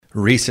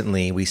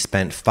Recently, we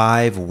spent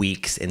 5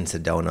 weeks in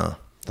Sedona,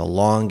 the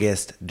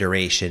longest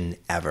duration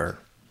ever.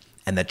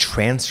 And the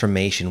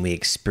transformation we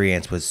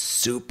experienced was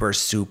super,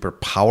 super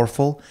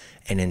powerful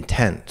and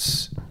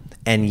intense.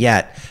 And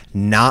yet,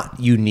 not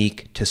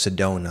unique to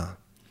Sedona.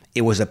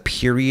 It was a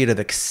period of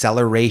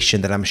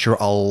acceleration that I'm sure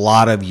a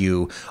lot of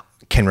you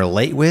can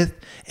relate with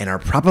and are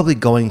probably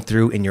going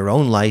through in your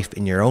own life,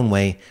 in your own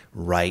way,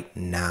 right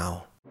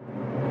now.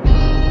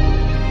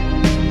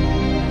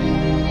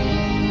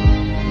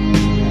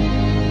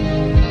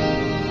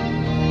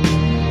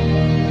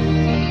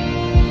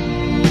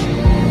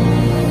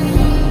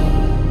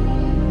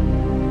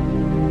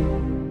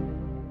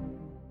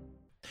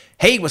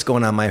 Hey, what's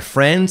going on, my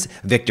friends?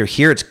 Victor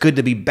here. It's good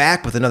to be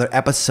back with another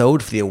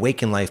episode for the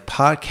Awaken Life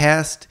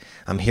podcast.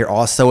 I'm here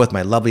also with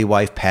my lovely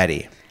wife,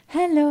 Pattie.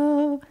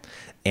 Hello.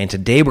 And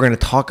today we're going to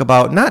talk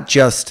about not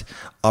just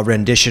a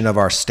rendition of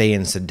our stay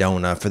in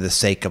Sedona for the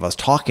sake of us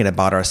talking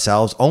about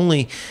ourselves.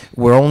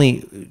 We're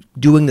only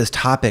doing this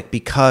topic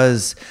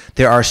because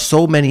there are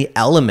so many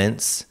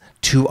elements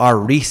to our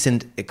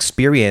recent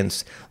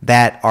experience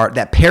that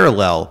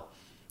parallel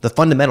the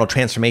fundamental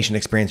transformation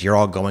experience you're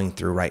all going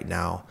through right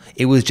now.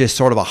 It was just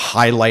sort of a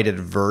highlighted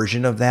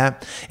version of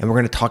that. And we're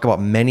going to talk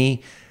about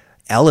many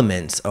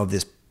elements of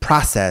this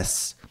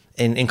process,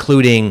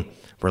 including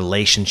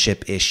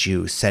relationship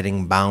issues,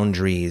 setting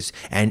boundaries,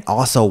 and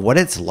also what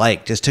it's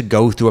like just to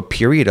go through a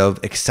period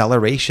of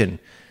acceleration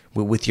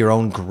with your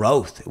own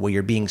growth, where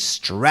you're being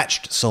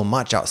stretched so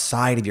much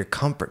outside of your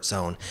comfort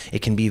zone. It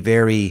can be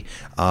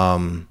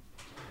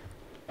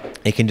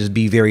it can just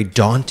be very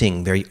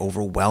daunting, very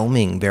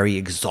overwhelming, very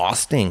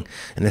exhausting.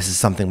 And this is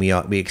something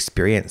we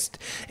experienced.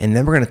 And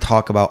then we're going to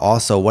talk about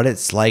also what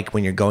it's like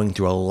when you're going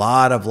through a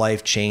lot of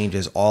life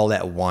changes all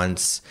at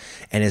once.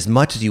 And as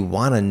much as you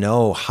want to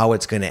know how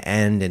it's going to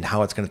end and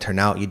how it's going to turn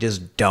out, you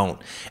just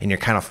don't. And you're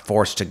kind of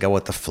forced to go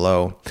with the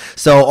flow.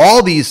 So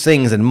all these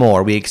things and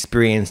more we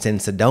experienced in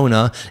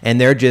Sedona.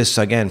 And they're just,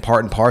 again,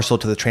 part and parcel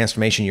to the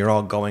transformation you're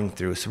all going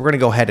through. So we're going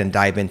to go ahead and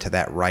dive into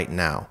that right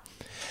now.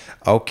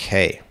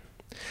 Okay.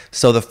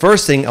 So the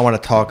first thing I want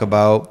to talk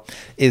about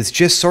is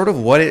just sort of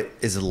what it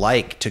is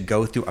like to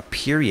go through a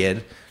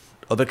period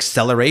of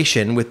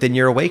acceleration within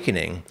your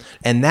awakening.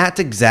 And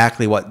that's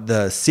exactly what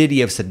the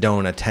city of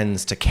Sedona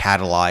tends to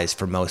catalyze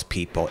for most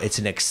people. It's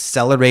an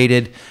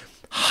accelerated,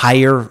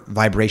 higher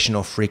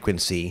vibrational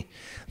frequency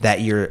that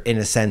you're, in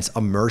a sense,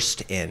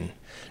 immersed in.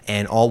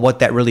 And all what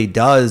that really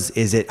does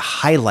is it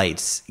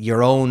highlights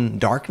your own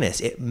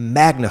darkness. It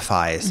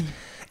magnifies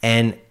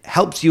and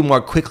helps you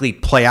more quickly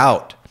play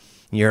out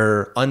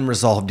your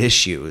unresolved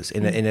issues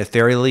in a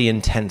fairly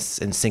intense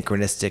and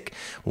synchronistic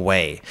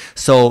way.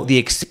 So the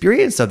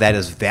experience of that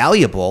is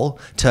valuable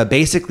to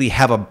basically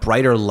have a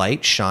brighter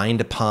light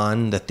shined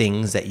upon the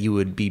things that you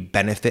would be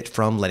benefit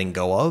from letting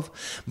go of.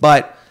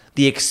 But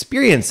the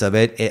experience of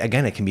it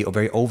can be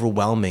very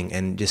overwhelming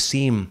and just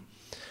seem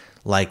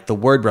like the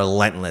word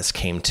relentless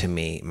came to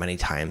me many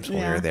times when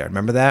we were there.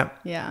 Remember that?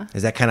 Yeah.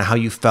 Is that kind of how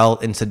you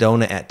felt in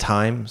Sedona at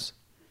times?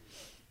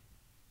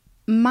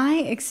 My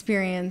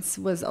experience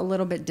was a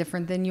little bit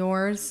different than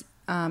yours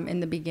in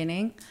the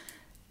beginning.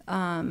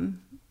 You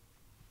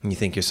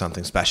think you're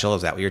something special?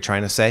 Is that what you're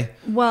trying to say?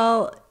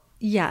 Well,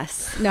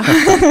 yes. No.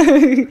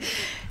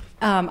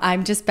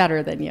 I'm just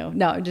better than you.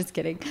 No, I'm just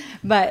kidding.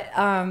 But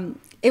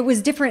it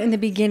was different in the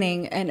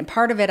beginning. And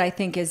part of it, I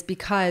think, is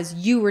because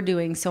you were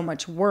doing so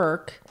much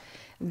work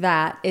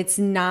that it's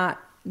not,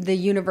 the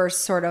universe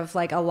sort of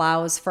like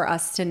allows for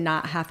us to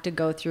not have to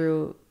go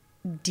through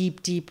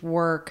deep, deep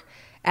work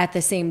at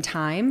the same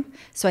time.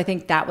 So I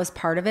think that was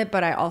part of it.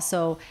 But I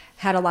also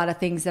had a lot of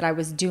things that I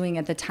was doing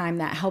at the time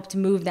that helped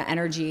move the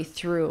energy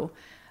through,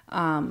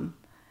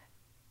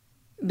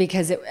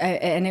 because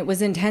it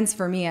was intense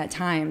for me at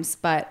times,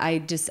 but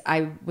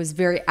I was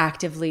very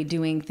actively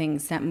doing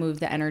things that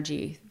moved the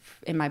energy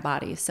in my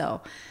body.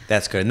 So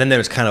that's good. And then there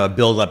was kind of a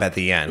build up at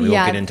the end. We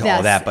won't get into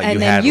all that, but you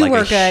had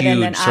like a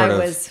huge sort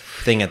of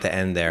thing at the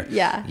end there.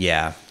 Yeah.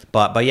 Yeah.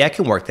 But yeah, it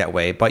can work that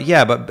way. But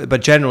yeah,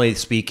 but generally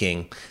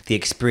speaking, the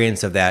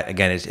experience of that,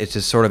 again, it's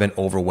just sort of an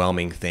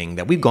overwhelming thing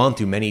that we've gone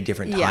through many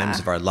different times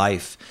of our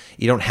life.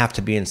 You don't have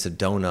to be in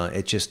Sedona.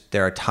 It's just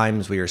there are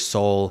times where your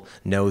soul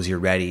knows you're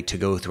ready to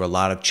go through a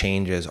lot of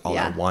changes all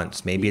at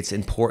once. Maybe it's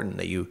important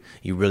that you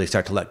really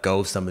start to let go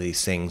of some of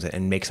these things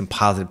and make some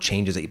positive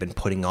changes that you've been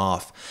putting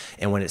off.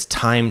 And when it's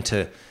time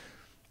to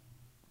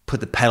put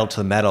the pedal to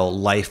the metal,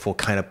 life will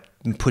kind of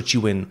put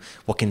you in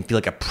what can feel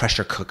like a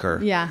pressure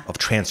cooker of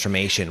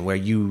transformation, where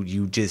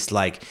you just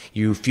like,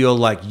 you feel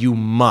like you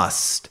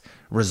must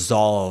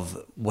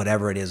resolve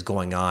whatever it is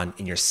going on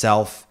in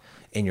yourself,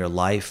 in your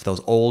life. Those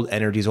old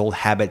energies, old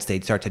habits, they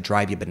start to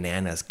drive you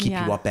bananas, keep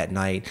you up at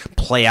night,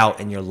 play out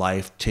in your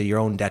life to your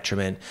own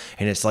detriment.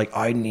 And it's like,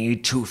 I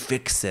need to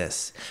fix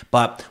this.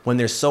 But when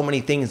there's so many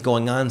things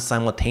going on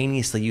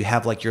simultaneously, you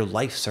have like your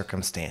life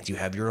circumstance, you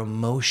have your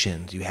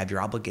emotions, you have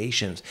your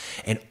obligations,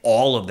 and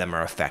all of them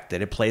are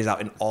affected. It plays out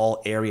in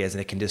all areas,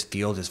 and it can just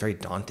feel just very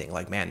daunting.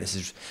 Like, man, this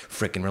is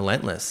freaking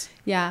relentless.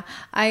 Yeah.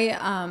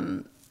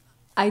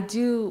 I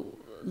do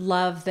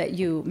love that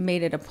you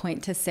made it a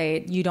point to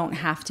say you don't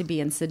have to be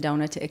in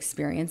Sedona to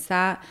experience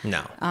that.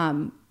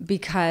 No.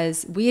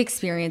 Because we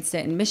experienced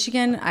it in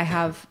Michigan. I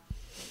have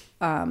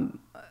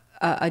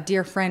a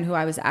dear friend who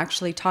I was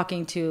actually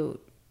talking to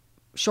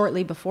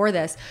shortly before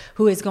this,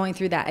 who is going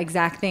through that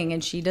exact thing,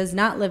 and she does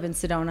not live in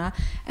Sedona,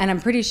 and I'm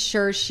pretty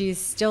sure she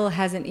still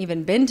hasn't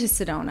even been to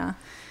Sedona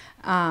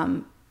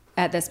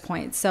at this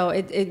point. So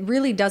it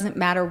really doesn't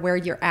matter where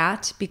you're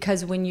at,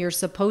 because when you're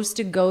supposed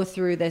to go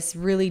through this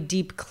really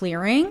deep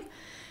clearing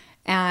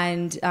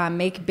and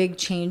make big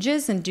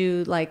changes and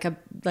do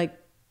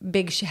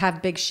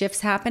have big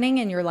shifts happening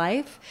in your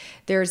life,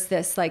 there's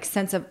this like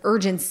sense of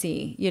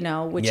urgency,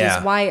 which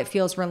is why it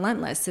feels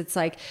relentless. It's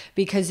like,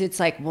 because it's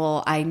like,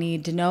 well, I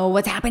need to know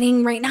what's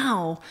happening right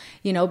now,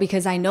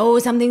 because I know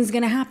something's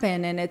going to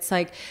happen. And it's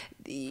like,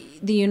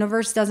 the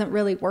universe doesn't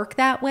really work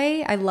that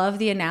way. I love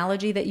the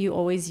analogy that you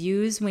always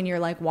use when you're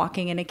like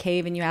walking in a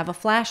cave and you have a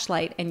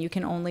flashlight and you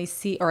can only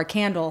see, or a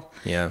candle,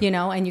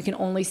 and you can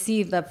only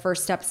see the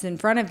first steps in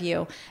front of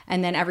you,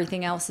 and then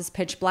everything else is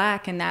pitch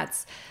black. And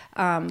that's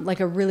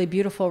like a really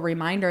beautiful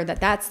reminder that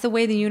that's the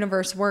way the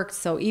universe works.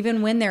 So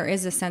even when there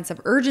is a sense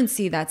of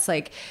urgency, that's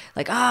like,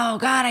 oh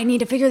God, I need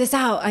to figure this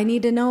out. I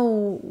need to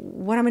know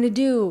what I'm going to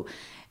do.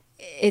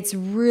 It's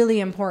really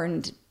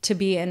important to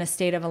be in a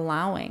state of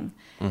allowing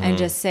and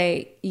just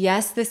say,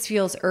 yes, this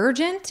feels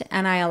urgent,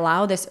 and I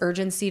allow this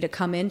urgency to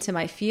come into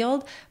my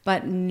field,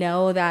 but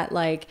know that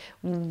like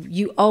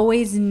you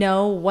always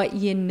know what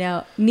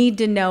need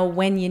to know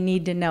when you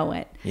need to know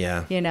it.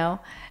 Yeah.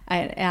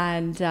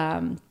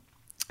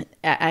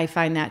 I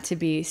find that to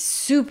be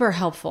super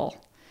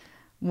helpful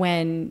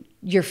when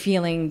you're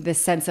feeling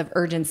this sense of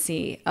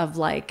urgency of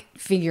like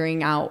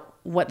figuring out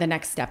what the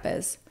next step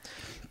is.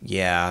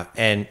 Yeah.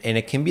 And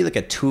it can be like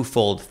a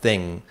twofold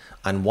thing.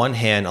 On one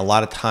hand, a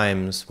lot of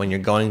times when you're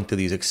going through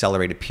these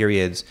accelerated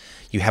periods,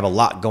 you have a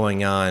lot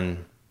going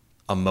on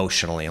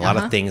emotionally, a lot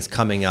of things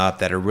coming up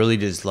that are really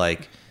just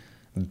like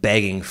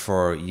begging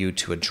for you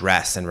to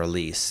address and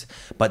release.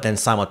 But then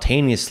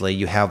simultaneously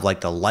you have like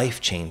the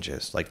life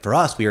changes. Like for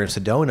us, we were in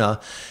Sedona,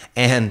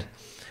 and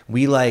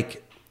we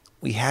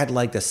had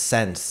like the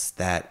sense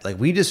that like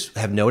we just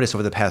have noticed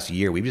over the past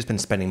year, we've just been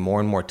spending more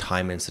and more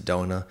time in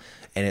Sedona,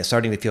 and it's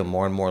starting to feel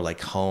more and more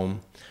like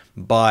home.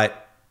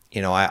 But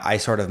I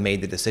sort of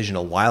made the decision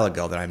a while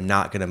ago that I'm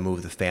not going to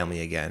move the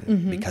family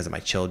again because of my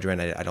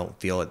children. I don't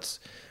feel it's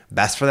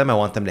best for them. I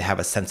want them to have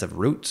a sense of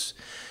roots.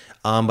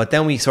 But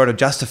then we sort of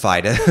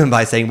justified it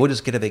by saying we'll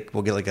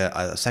get like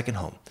a second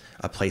home,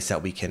 a place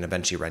that we can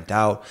eventually rent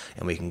out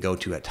and we can go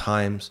to at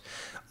times.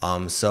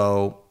 And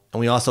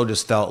we also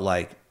just felt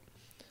like,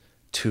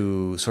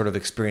 to sort of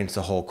experience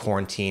the whole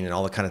quarantine and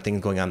all the kind of things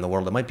going on in the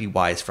world, it might be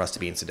wise for us to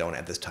be in Sedona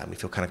at this time. We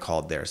feel kind of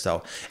called there.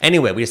 So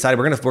anyway, we decided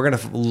we're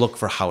gonna look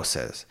for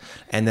houses,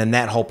 and then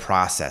that whole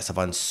process of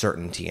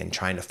uncertainty and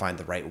trying to find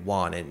the right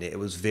one, and it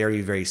was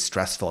very, very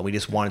stressful. And we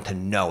just wanted to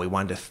know. We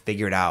wanted to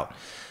figure it out.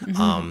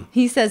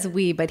 He says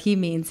we, but he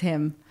means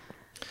him.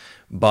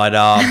 But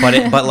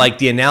like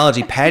the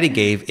analogy Patty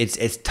gave,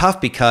 it's tough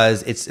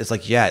because it's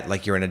like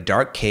you're in a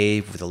dark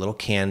cave with a little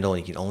candle,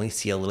 and you can only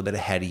see a little bit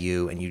ahead of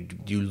you, and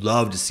you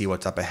love to see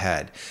what's up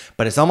ahead.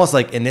 But it's almost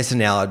like in this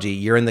analogy,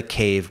 you're in the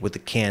cave with the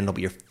candle,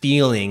 but you're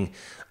feeling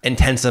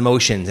intense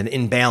emotions and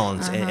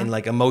imbalance and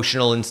like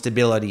emotional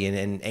instability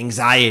and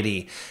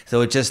anxiety.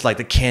 So it's just like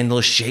the candle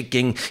is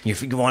shaking. You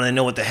want to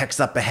know what the heck's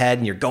up ahead,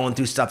 and you're going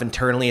through stuff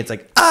internally. It's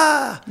like,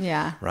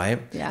 right?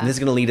 Yeah. And this is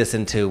going to lead us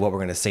into what we're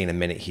going to say in a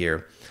minute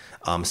here.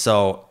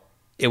 So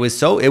it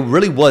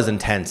really was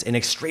intense and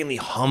extremely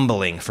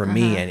humbling for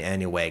me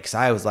anyway, because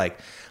I was like,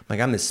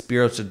 I'm this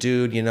spiritual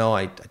dude,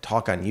 I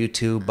talk on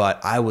YouTube,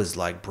 but I was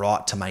like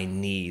brought to my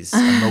knees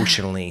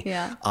emotionally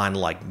on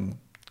like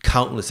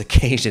countless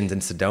occasions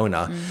in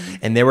Sedona.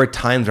 And there were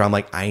times where I'm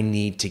like, I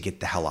need to get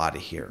the hell out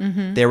of here.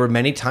 There were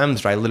many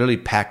times where I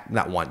literally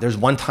there's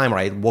one time where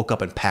I woke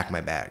up and packed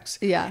my bags.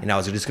 And I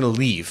was just going to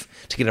leave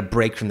to get a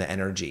break from the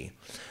energy.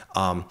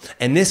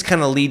 And this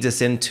kind of leads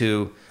us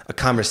into a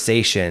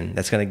conversation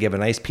that's going to give a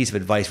nice piece of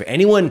advice for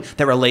anyone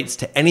that relates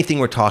to anything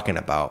we're talking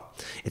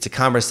about. It's a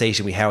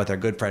conversation we had with our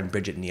good friend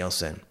Bridget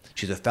Nielsen.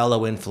 She's a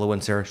fellow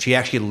influencer. She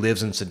actually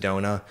lives in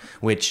Sedona,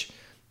 which,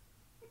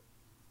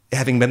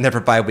 having been there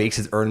for 5 weeks,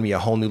 has earned me a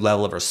whole new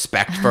level of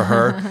respect for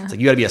her. It's like,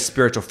 you got to be a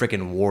spiritual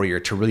freaking warrior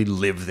to really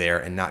live there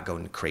and not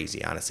go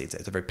crazy. Honestly,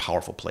 it's a very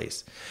powerful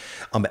place.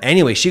 But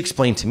anyway, she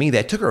explained to me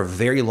that it took her a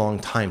very long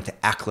time to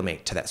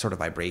acclimate to that sort of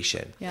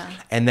vibration.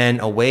 And then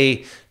a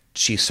way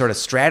she sort of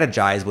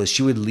strategized was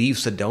she would leave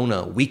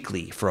Sedona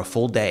weekly for a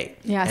full day.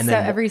 And so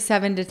every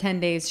 7 to 10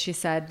 days, she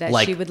said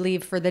that she would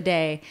leave for the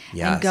day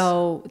and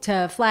go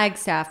to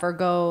Flagstaff or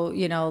go,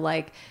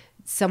 like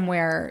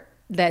somewhere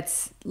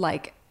that's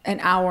like an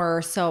hour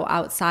or so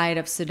outside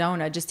of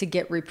Sedona, just to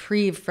get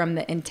reprieve from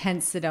the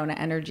intense Sedona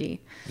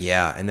energy.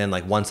 Yeah. And then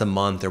like once a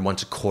month or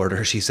once a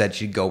quarter, she said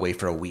she'd go away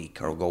for a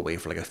week or go away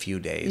for like a few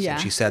days. And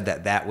she said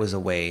that was a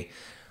way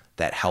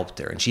that helped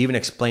her. And she even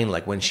explained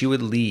like when she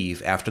would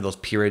leave after those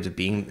periods of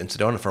being in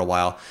Sedona for a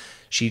while,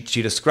 she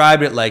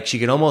described it like she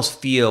could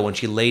almost feel when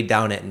she laid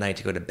down at night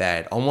to go to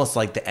bed, almost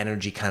like the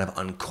energy kind of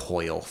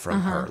uncoil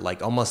from her,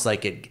 like almost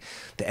like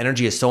the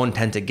energy is so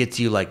intense it gets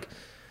you like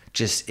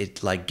just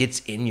it like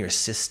gets in your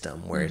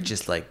system where it's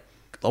just like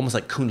almost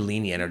like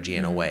kundalini energy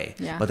in a way,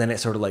 but then it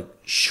sort of like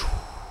shoo,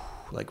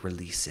 like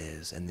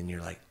releases, and then you're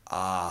like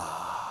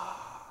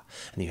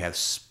and you have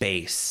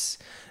space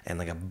and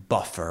like a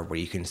buffer where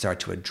you can start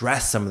to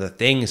address some of the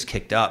things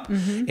kicked up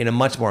in a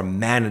much more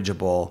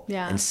manageable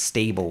and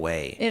stable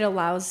way. It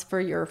allows for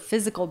your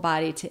physical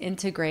body to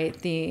integrate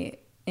the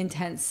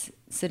intense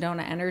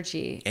Sedona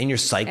energy and your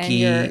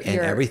psyche and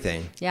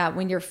everything. Yeah,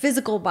 when your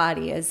physical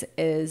body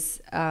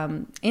is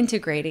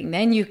integrating,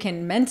 then you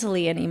can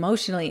mentally and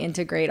emotionally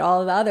integrate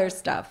all the other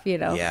stuff, you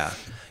know?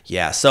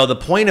 Yeah. So the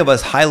point of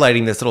us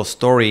highlighting this little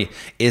story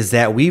is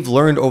that we've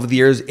learned over the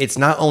years it's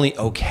not only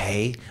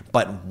okay,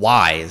 but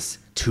wise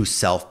to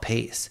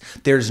self-pace.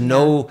 There's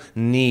no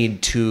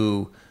need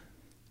to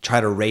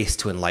try to race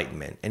to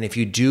enlightenment. And if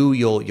you do,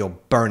 you'll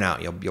burn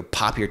out. You'll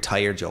pop your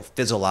tires. You'll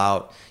fizzle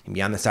out. You'll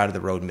be on the side of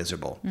the road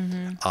miserable.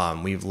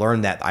 We've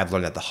learned that. I've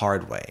learned that the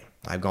hard way.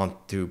 I've gone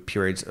through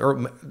periods,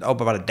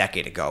 about a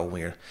decade ago, when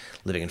we were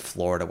living in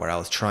Florida, where I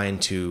was trying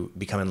to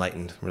become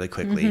enlightened really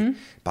quickly.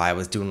 I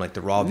was doing like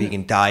the raw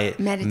vegan diet,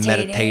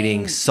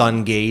 meditating,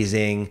 sun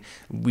gazing.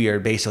 We are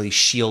basically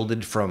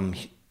shielded from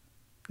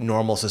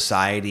normal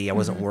society. I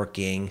wasn't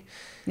working.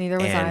 Neither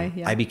was I.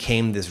 I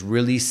became this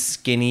really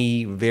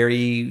skinny,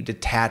 very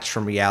detached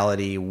from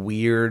reality,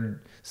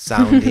 weird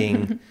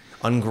sounding,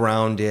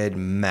 ungrounded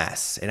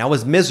mess. And I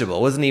was miserable.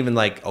 It wasn't even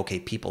like, okay,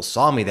 people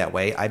saw me that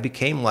way. I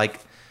became like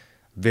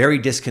very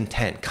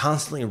discontent,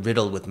 constantly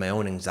riddled with my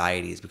own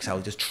anxieties because I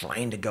was just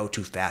trying to go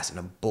too fast in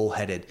a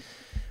bullheaded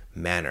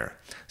manner.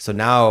 So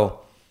now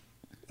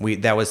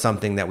that was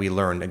something that we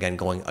learned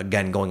going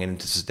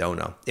into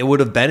Sedona. It would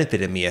have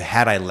benefited me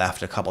had I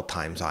left a couple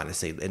times,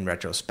 honestly, in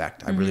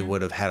retrospect. I really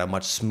would have had a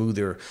much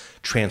smoother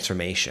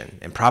transformation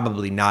and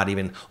probably not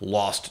even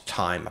lost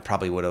time. I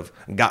probably would have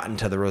gotten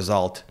to the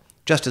result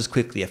just as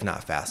quickly, if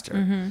not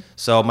faster.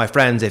 So my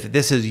friends, if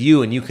this is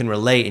you and you can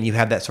relate and you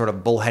have that sort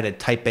of bullheaded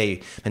type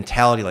A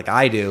mentality like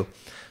I do,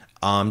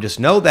 just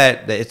know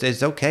that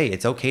it's okay.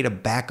 It's okay to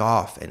back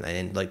off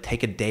and like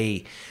take a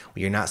day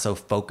where you're not so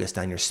focused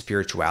on your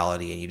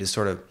spirituality and you just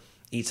sort of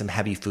eat some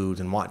heavy foods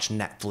and watch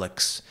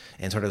Netflix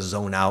and sort of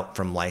zone out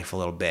from life a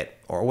little bit,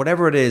 or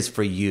whatever it is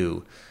for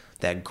you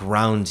that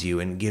grounds you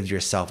and gives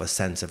yourself a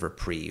sense of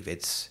reprieve.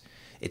 It's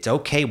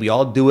okay. We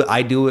all do it.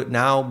 I do it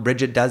now.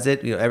 Bridget does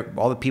it. You know,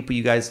 all the people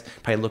you guys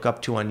probably look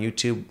up to on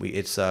YouTube.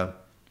 It's a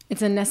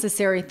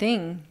necessary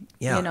thing.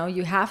 Yeah. You know,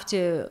 you have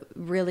to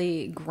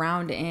really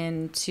ground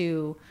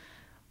into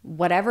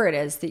whatever it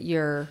is that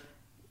you're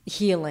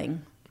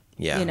healing.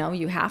 Yeah. You know,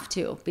 you have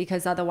to,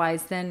 because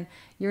otherwise then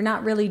you're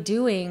not really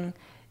doing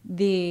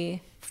the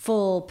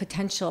full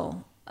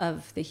potential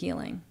of the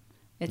healing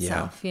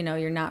itself. You know,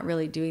 you're not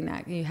really doing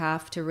that. You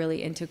have to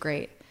really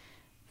integrate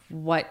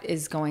what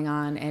is going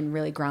on and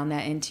really ground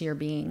that into your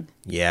being.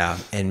 Yeah.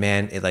 And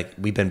man,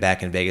 we've been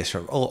back in Vegas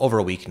for over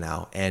a week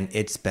now, and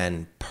it's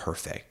been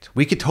perfect.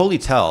 We could totally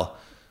tell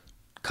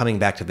coming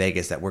back to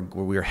Vegas that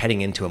we're heading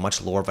into a much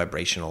lower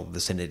vibrational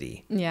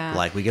vicinity. Yeah.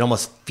 Like we can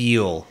almost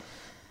feel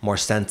more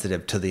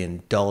sensitive to the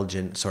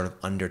indulgent sort of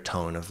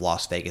undertone of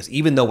Las Vegas,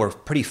 even though we're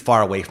pretty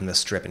far away from the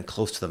Strip and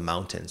close to the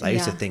mountains. I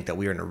used to think that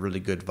we were in a really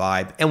good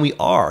vibe, and we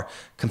are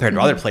compared to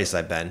other places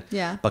I've been.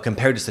 Yeah. But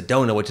compared to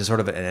Sedona, which is sort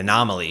of an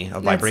anomaly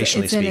of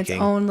vibrationally it's speaking. It's in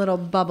its own little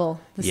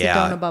bubble, the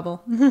Sedona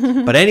bubble.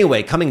 But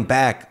anyway, coming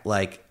back,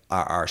 like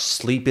our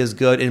sleep is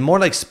good, and more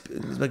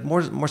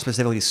more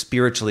specifically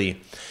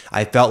spiritually,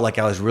 I felt like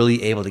I was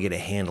really able to get a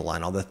handle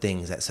on all the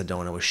things that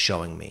Sedona was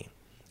showing me.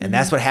 And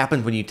that's what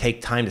happens when you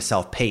take time to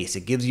self-pace.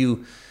 It gives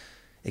you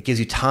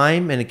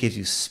time and it gives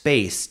you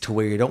space to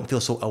where you don't feel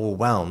so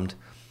overwhelmed.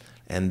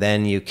 And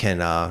then you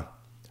can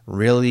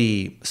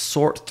really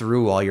sort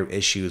through all your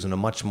issues in a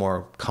much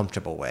more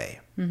comfortable way.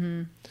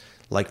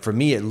 Like for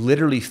me, it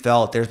literally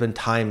felt, there's been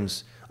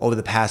times over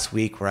the past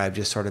week where I've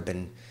just sort of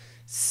been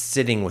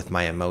sitting with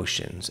my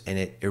emotions. And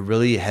it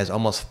really has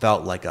almost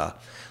felt like a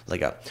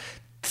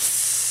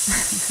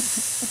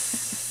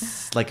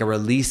like a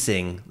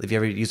releasing. If you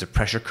ever use a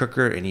pressure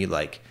cooker and you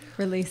like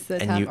release the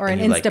top, or an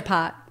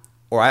Instapot.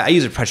 Or I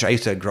use I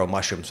used to grow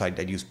mushrooms, so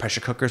I'd use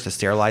pressure cookers to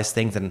sterilize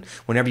things. And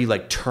whenever you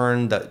like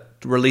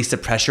release the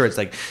pressure, it's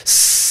like,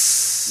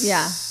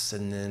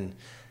 and then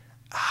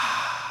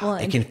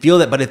it can feel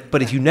that.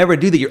 But if you never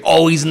do that, you're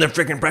always in the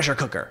freaking pressure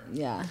cooker.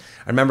 Yeah.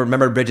 I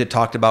remember Bridget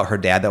talked about her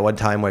dad that one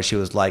time where she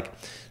was like,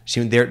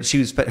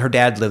 her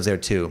dad lives there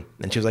too,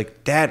 and she was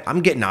like, "Dad,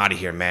 I'm getting out of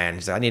here, man."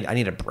 She's like, I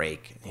need a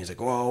break." And he's like,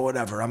 "Whoa,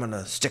 whatever, I'm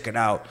gonna stick it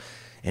out."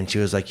 And she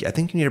was like, "I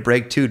think you need a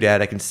break too,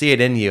 Dad. I can see it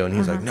in you." And he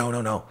was like,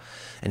 No.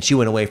 And she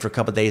went away for a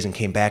couple of days and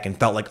came back and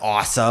felt like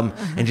awesome.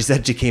 And she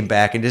said she came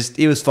back and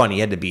it was funny.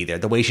 He had to be there.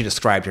 The way she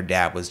described her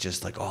dad was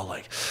just like all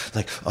like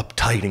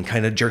uptight and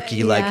kind of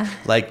jerky, like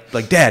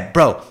Dad,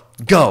 bro,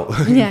 go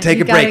take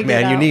a break,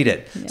 man. You need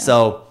it. Yeah.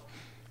 So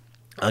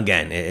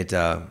again,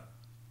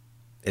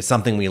 It's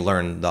something we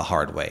learned the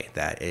hard way,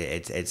 that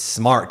it's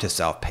smart to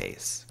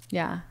self-pace.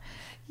 Yeah.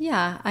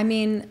 Yeah. I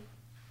mean,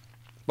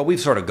 but we've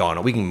sort of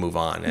gone. We can move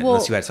on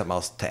unless you had something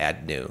else to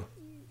add new.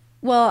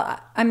 Well,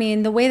 I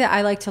mean, the way that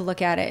I like to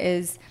look at it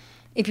is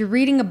if you're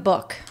reading a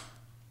book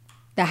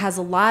that has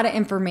a lot of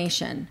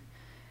information,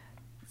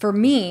 for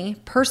me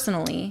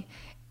personally,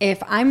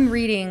 if I'm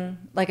reading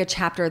like a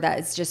chapter that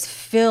is just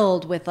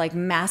filled with like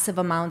massive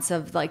amounts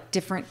of like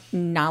different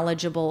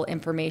knowledgeable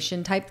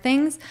information type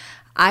things,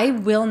 I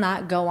will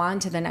not go on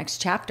to the next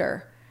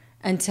chapter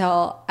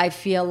until I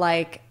feel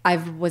like I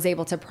was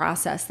able to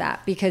process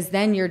that, because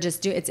then you're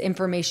just it's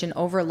information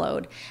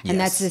overload. And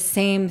that's the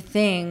same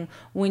thing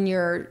when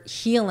you're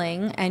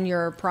healing and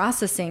you're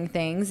processing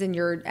things and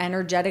you're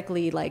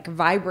energetically like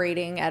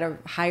vibrating at a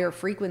higher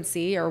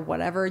frequency or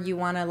whatever you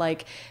want to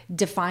like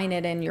define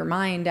it in your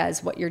mind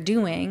as what you're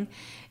doing.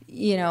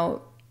 You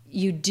know,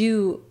 you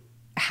do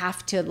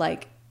have to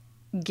like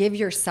give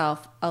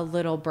yourself a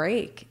little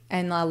break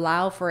and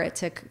allow for it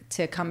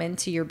to come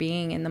into your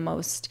being in the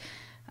most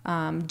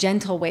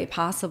gentle way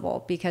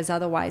possible, because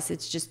otherwise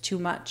it's just too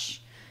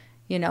much.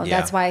 You know,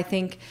 that's why I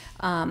think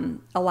a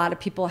lot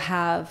of people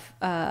have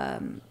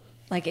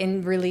like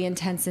in really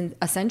intense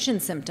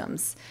ascension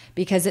symptoms,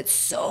 because it's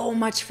so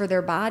much for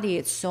their body,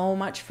 it's so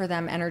much for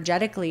them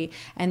energetically,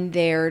 and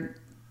they're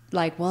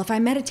like, well, if I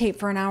meditate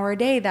for an hour a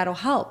day, that'll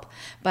help.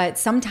 But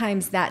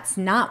sometimes that's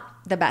not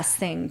the best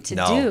thing to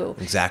do.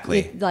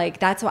 Exactly. Like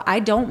that's why I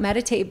don't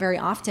meditate very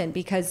often,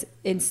 because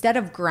instead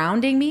of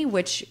grounding me,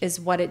 which is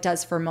what it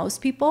does for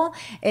most people,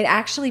 it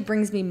actually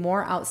brings me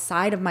more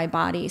outside of my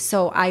body.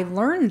 So I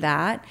learned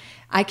that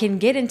I can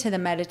get into the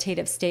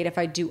meditative state if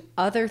I do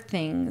other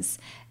things.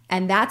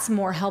 And that's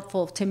more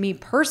helpful to me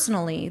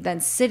personally than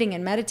sitting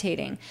and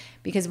meditating.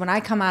 Because when I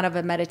come out of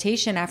a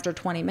meditation after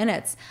 20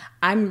 minutes,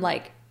 I'm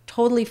like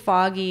totally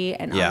foggy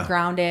and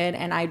ungrounded,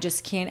 and I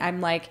just can't,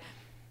 I'm like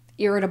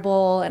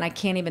irritable and I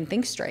can't even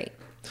think straight.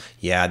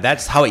 Yeah,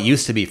 that's how it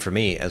used to be for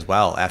me as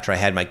well. After I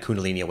had my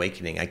Kundalini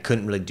awakening, I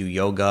couldn't really do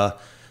yoga,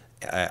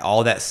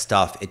 all that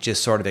stuff. It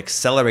just sort of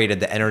accelerated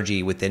the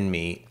energy within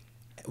me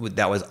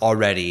that was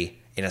already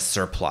in a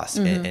surplus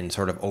and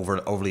sort of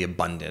overly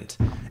abundant,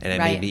 and it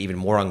made me even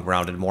more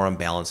ungrounded, more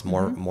unbalanced,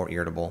 more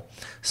irritable.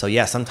 So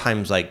yeah,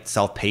 sometimes like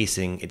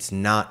self-pacing, it's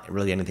not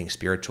really anything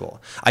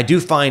spiritual. I do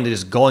find that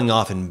just going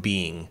off and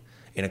being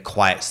in a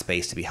quiet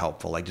space to be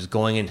helpful, like just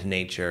going into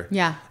nature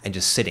and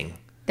just sitting.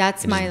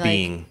 That's my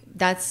like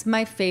that's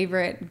my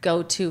favorite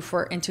go-to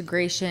for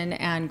integration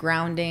and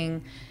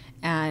grounding.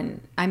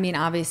 And I mean,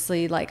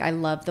 obviously, like I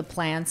love the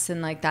plants,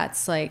 and like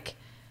that's like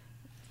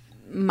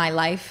my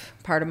life,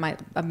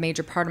 a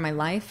major part of my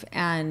life.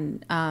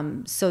 And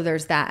so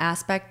there's that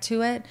aspect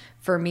to it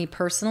for me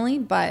personally.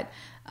 But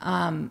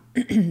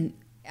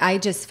I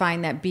just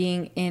find that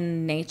being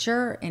in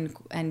nature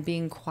and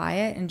being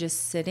quiet and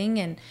just sitting,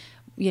 and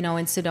you know,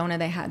 in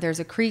Sedona there's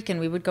a creek, and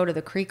we would go to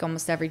the creek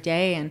almost every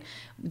day, and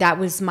that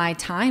was my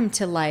time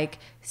to like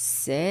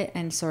sit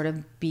and sort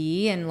of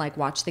be and like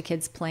watch the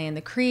kids play in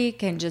the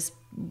creek and just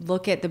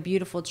look at the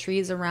beautiful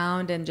trees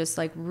around and just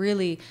like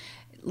really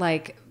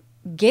like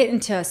get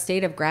into a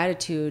state of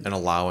gratitude and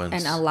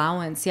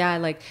allowance. Yeah,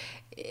 like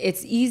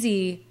it's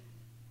easy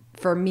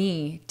for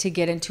me to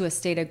get into a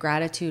state of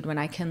gratitude when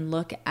I can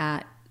look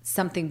at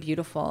something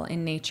beautiful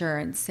in nature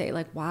and say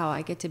like, wow,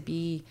 I get to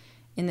be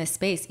in this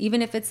space,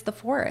 even if it's the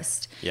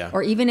forest,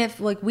 or even if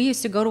like we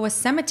used to go to a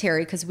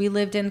cemetery because we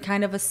lived in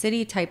kind of a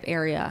city type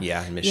area,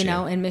 in Michigan. You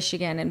know, in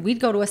Michigan, and we'd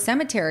go to a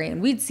cemetery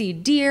and we'd see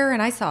deer,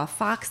 and I saw a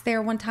fox there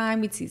one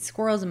time. We'd see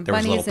squirrels and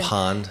bunnies. There was a little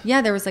pond.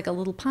 Yeah, there was like a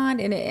little pond,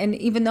 and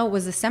even though it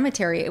was a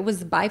cemetery, it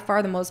was by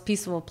far the most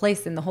peaceful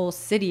place in the whole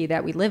city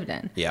that we lived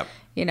in. Yep.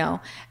 You know,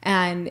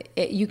 and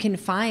you can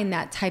find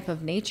that type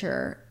of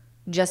nature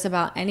just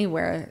about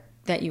anywhere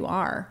that you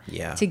are.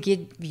 Yeah. To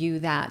give you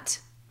that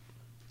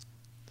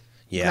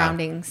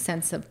grounding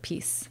sense of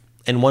peace.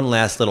 And one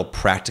last little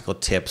practical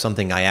tip,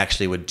 something I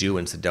actually would do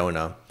in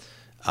Sedona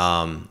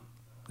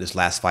this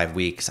last 5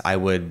 weeks. I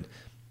would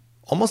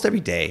almost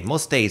every day,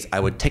 most days, I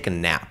would take a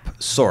nap,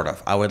 sort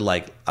of. I would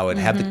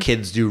have the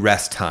kids do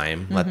rest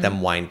time, let them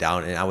wind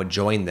down, and I would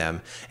join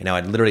them. And I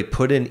would literally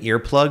put in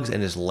earplugs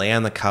and just lay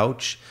on the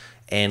couch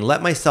and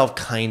let myself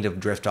kind of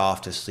drift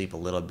off to sleep a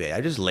little bit. I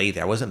just lay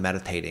there. I wasn't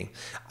meditating.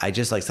 I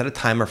just like set a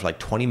timer for like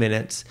 20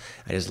 minutes.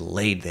 I just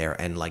laid there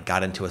and like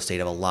got into a state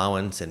of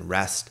allowance and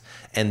rest.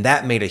 And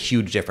that made a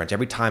huge difference.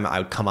 Every time I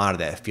would come out of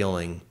that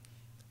feeling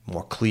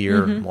more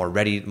clear, more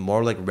ready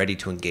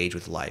to engage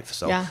with life.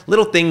 So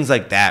little things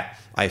like that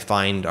I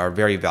find are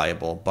very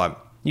valuable,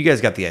 but you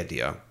guys got the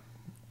idea.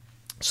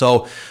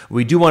 So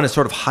we do want to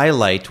sort of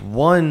highlight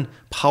one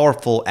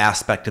powerful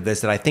aspect of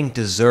this that I think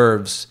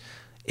deserves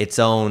its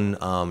own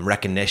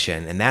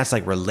recognition, and that's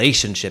like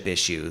relationship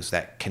issues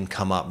that can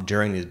come up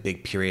during these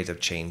big periods of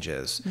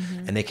changes,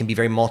 and they can be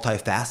very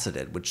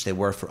multifaceted, which they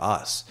were for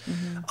us.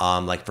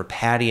 Like for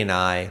Pattie and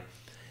I,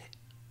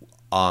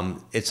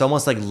 it's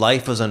almost like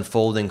life was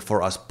unfolding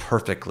for us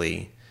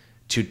perfectly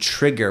to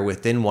trigger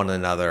within one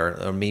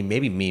another, or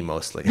maybe me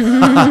mostly,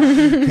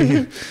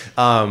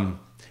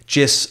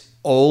 just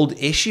old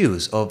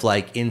issues of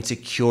like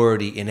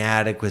insecurity,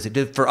 inadequacy.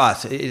 For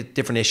us,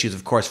 different issues,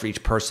 of course, for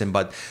each person,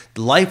 but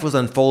life was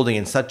unfolding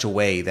in such a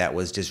way that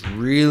was just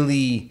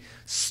really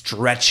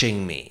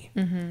stretching me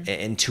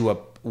into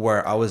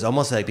where I was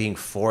almost like being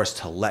forced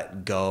to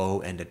let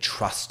go and to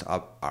trust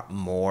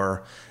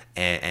more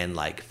and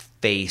like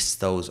face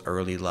those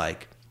early,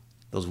 like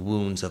those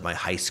wounds of my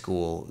high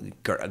school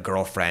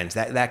girlfriends,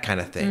 that kind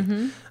of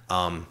thing.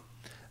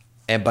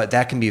 But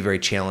that can be very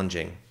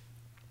challenging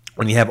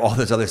when you have all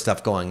this other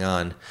stuff going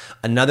on.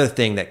 Another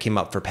thing that came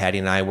up for Pattie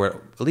and I, where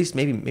at least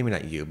maybe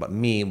not you, but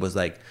me, was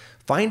like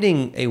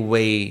finding a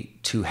way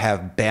to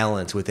have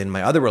balance within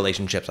my other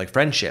relationships, like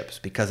friendships.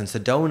 Because in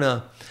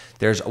Sedona,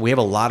 we have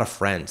a lot of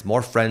friends,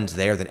 more friends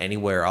there than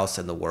anywhere else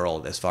in the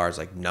world as far as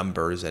like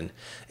numbers. And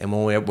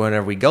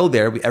whenever we go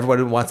there,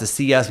 everybody wants to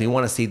see us. We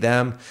want to see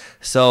them.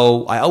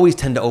 So I always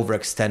tend to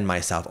overextend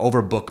myself,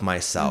 overbook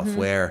myself,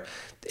 where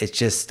it's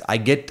just, I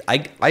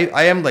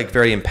am like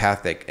very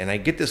empathic, and I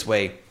get this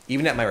way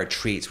even at my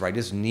retreats, where I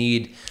just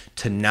need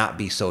to not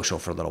be social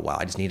for a little while.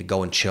 I just need to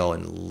go and chill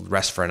and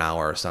rest for an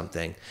hour or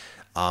something.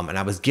 And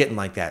I was getting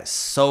like that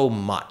so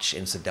much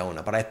in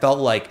Sedona, but I felt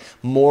like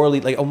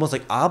morally, like almost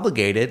like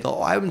obligated.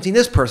 Oh, I haven't seen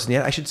this person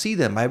yet. I should see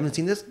them. I haven't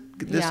seen this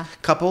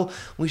couple.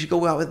 We should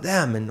go out with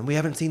them, and we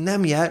haven't seen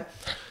them yet.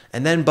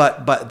 And then,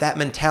 but that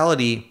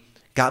mentality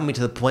got me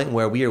to the point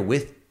where we are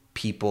with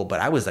people, but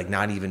I was like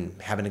not even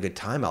having a good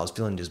time. I was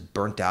feeling just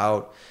burnt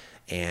out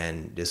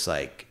and just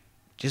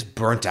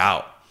burnt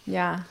out.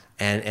 Yeah.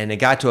 And it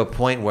got to a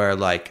point where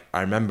like,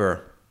 I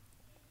remember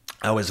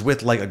I was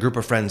with like a group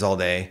of friends all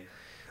day.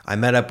 I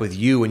met up with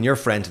you and your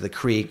friend to the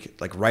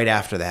creek, like right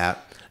after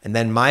that. And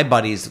then my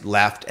buddies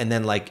left, and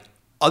then like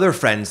other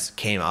friends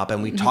came up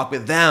and we talked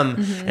with them.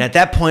 And at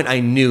that point I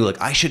knew like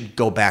I should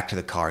go back to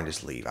the car and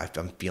just leave.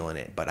 I'm feeling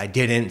it, but I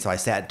didn't. So I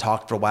sat and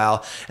talked for a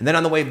while. And then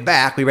on the way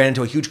back, we ran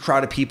into a huge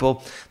crowd of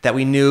people that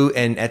we knew.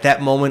 And at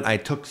that moment I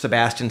took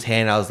Sebastian's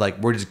hand. I was like,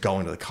 we're just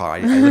going to the car. I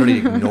literally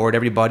ignored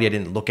everybody. I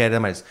didn't look at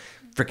them. I just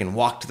freaking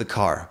walked to the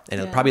car. And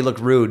it probably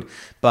looked rude,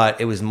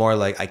 but it was more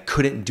like I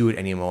couldn't do it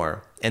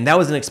anymore. And that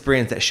was an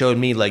experience that showed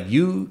me like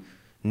you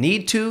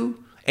need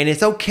to, and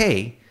it's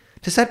okay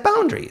to set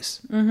boundaries.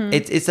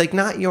 It's like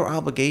not your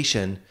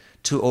obligation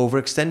to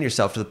overextend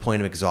yourself to the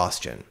point of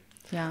exhaustion.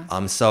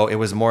 Yeah. So it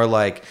was more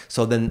like,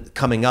 so then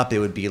coming up, it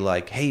would be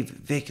like, hey,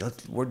 Vic,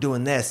 we're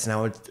doing this.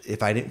 And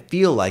if I didn't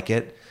feel like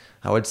it,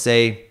 I would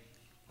say,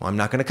 well, I'm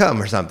not going to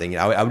come or something.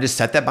 I would just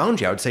set that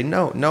boundary. I would say,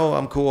 no,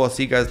 I'm cool. I'll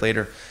see you guys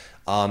later.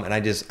 And I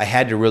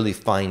had to really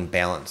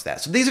balance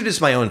that. So these are just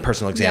my own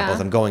personal examples.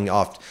 Yeah. I'm going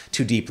off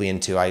too deeply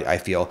into, I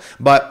feel.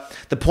 But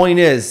the point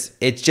is,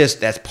 it's just,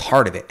 that's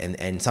part of it.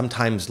 And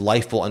sometimes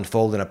life will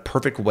unfold in a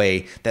perfect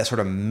way that sort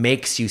of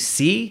makes you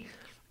see,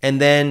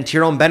 and then to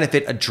your own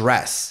benefit,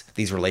 address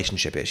these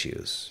relationship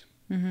issues.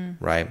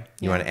 Right?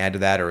 You want to add to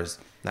that, or is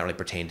not really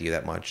pertain to you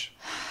that much?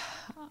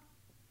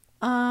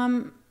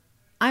 I'm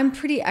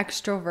pretty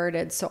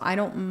extroverted, so I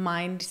don't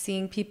mind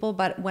seeing people,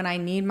 but when I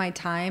need my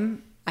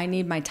time, I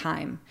need my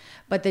time.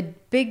 But the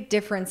big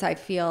difference I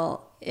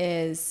feel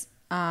is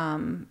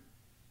when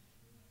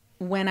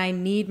I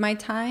need my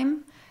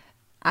time,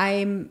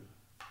 I'm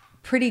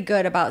pretty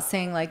good about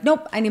saying like,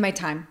 nope, I need my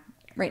time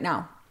right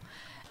now.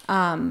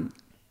 And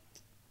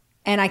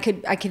I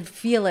could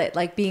feel it,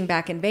 like being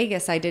back in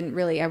Vegas. I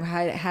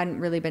hadn't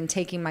really been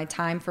taking my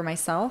time for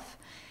myself.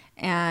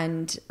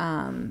 And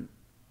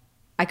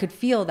I could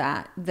feel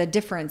the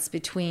difference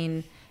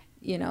between,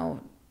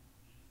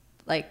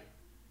 like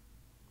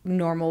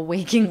normal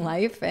waking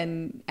life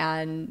and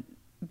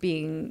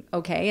being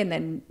okay, and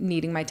then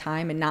needing my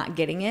time and not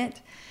getting it.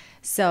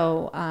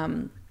 So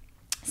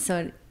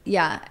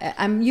yeah,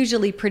 I'm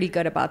usually pretty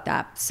good about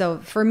that. So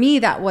for me,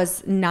 that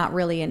was not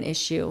really an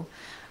issue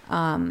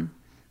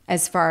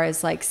as far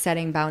as like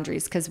setting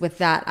boundaries, because with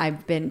that,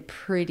 I've been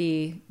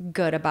pretty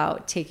good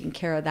about taking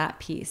care of that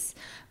piece.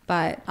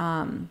 But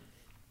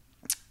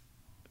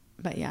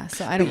yeah,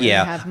 so I don't really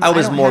have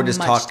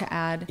much to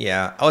add.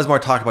 Yeah, I was more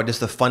talking about just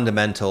the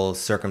fundamental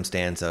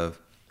circumstance of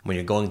when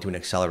you're going through an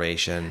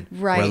acceleration,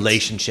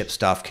 relationship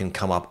stuff can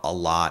come up a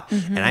lot.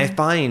 And I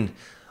find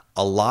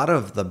a lot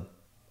of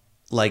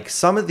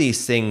some of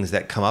these things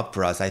that come up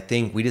for us, I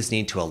think we just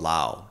need to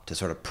allow to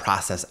sort of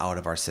process out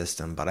of our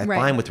system. But I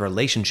find with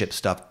relationship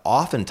stuff,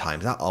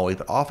 oftentimes, not always,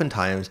 but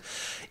oftentimes,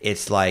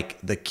 it's like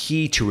the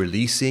key to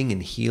releasing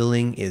and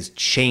healing is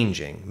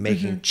changing,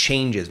 making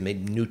changes,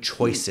 making new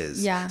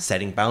choices,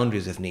 setting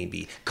boundaries if need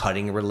be,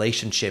 cutting a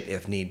relationship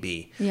if need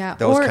be. Yeah,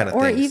 those kind of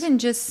things. Or even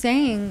just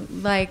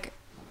saying like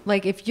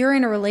if you're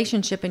in a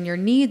relationship and your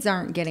needs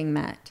aren't getting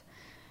met,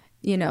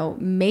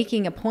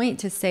 making a point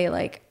to say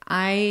like,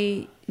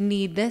 I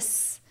need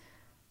this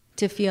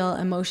to feel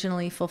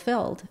emotionally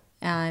fulfilled,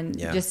 and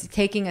just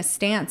taking a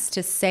stance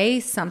to say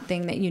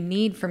something that you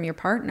need from your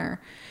partner.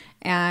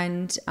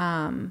 And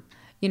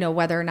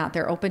whether or not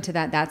they're open to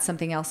that, that's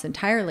something else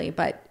entirely.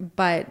 But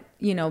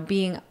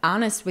being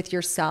honest with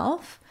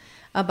yourself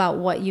about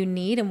what you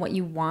need and what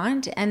you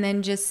want, and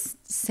then just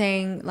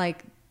saying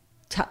like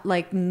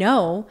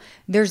no,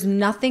 there's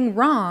nothing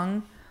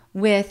wrong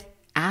with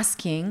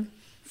asking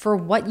for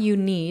what you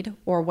need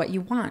or what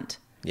you want.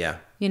 Yeah.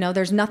 You know,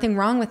 there's nothing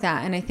wrong with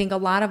that. And I think a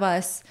lot of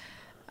us,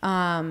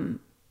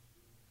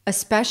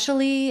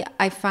 especially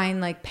I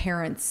find like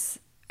parents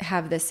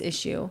have this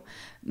issue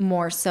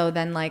more so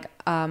than like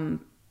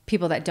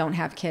people that don't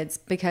have kids,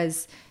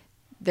 because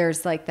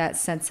there's like that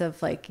sense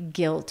of like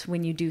guilt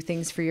when you do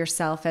things for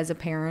yourself as a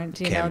parent,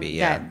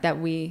 that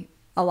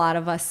a lot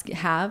of us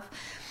have.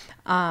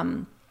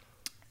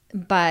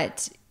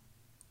 But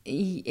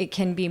it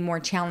can be more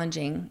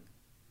challenging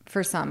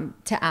for some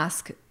to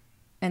ask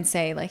and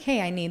say like,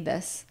 hey, I need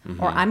this,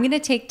 or I'm going to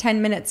take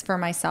 10 minutes for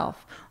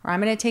myself, or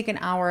I'm going to take an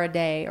hour a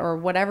day, or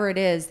whatever it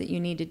is that you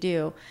need to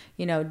do.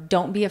 You know,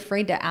 don't be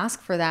afraid to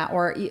ask for that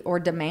or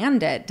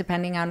demand it,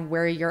 depending on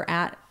where you're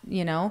at,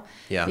 you know,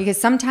 because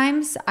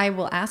sometimes I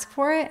will ask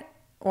for it,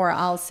 or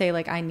I'll say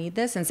like, I need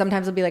this. And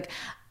sometimes I'll be like,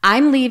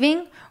 I'm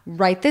leaving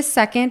right this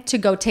second to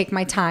go take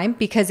my time,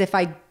 because if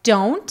I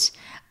don't,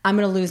 I'm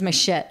going to lose my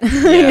shit,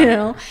 you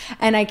know?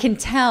 And I can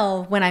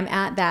tell when I'm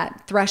at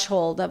that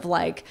threshold of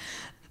like,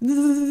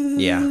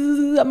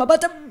 I'm about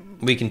to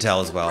we can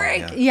tell as well.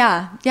 break.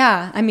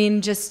 Yeah. I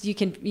mean, just you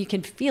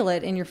can feel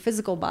it in your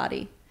physical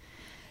body.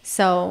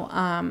 So,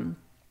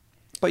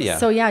 but yeah.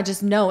 So yeah,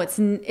 just know it's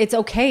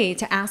okay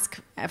to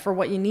ask for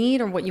what you need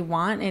or what you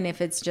want, and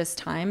if it's just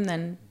time,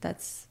 then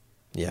that's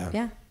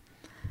yeah.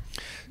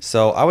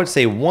 So I would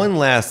say one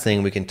last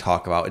thing we can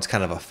talk about. It's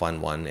kind of a fun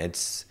one.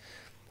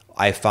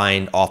 I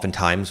find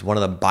oftentimes one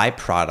of the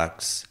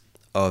byproducts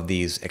of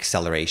these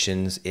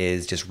accelerations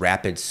is just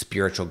rapid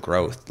spiritual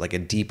growth, like a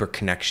deeper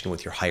connection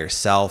with your higher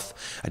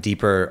self, a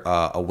deeper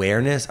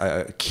awareness,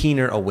 a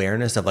keener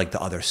awareness of like the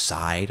other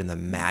side and the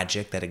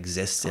magic that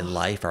exists in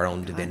life, our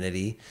own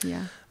divinity.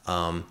 Yeah.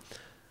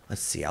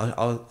 Let's see.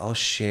 I'll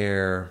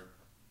share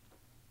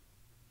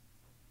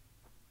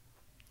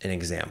an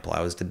example.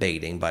 I was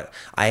debating, but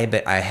I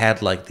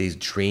had like these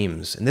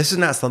dreams, and this is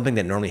not something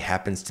that normally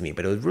happens to me,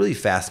 but it was really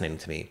fascinating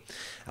to me.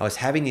 I was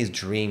having these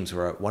dreams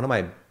where one of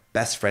my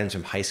best friends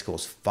from high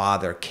school's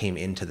father came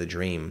into the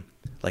dream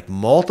like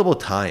multiple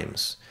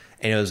times,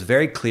 and it was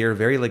very clear,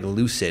 very like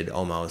lucid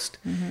almost.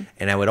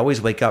 And I would always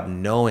wake up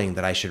knowing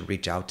that I should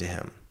reach out to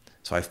him.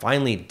 So I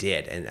finally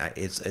did, and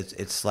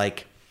it's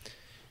like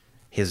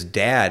his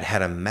dad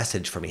had a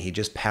message for me. He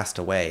just passed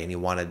away, and he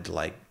wanted to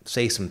like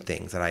say some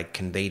things that I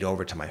conveyed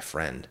over to my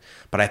friend.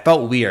 But I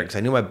felt weird because I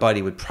knew my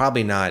buddy would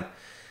probably not.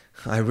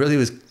 I really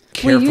was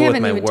careful with my words. You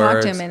haven't even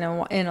talked to him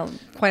in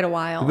quite a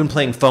while. We've been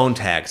playing phone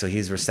tag, so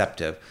he's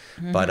receptive.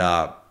 But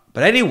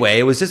anyway,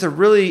 it was just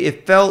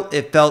it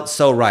felt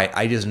so right.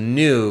 I just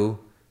knew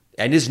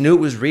it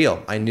was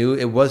real. I knew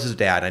it was his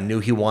dad. I knew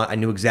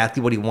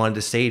exactly what he wanted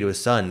to say to his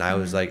son. And I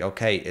was like,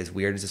 okay, as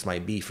weird as this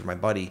might be for my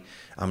buddy,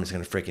 I'm just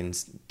gonna freaking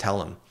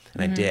tell him.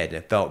 And I did.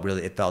 And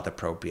it felt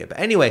appropriate. But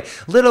anyway,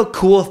 little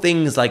cool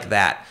things like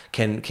that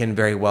can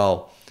very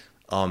well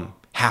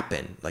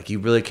happen. Like you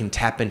really can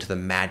tap into the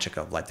magic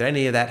of life. Did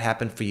any of that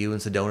happen for you in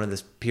Sedona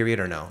this period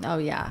or no? Oh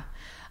yeah.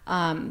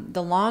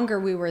 The longer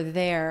we were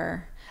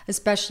there,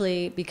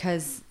 especially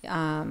because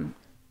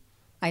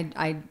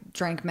I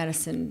drank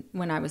medicine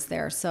when I was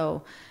there.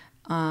 So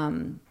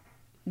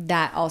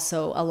that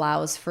also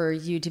allows for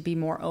you to be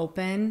more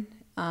open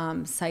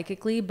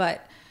psychically.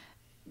 But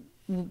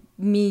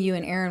me, you,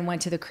 and Aaron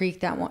went to the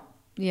creek that one,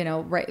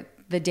 right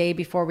the day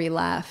before we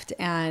left.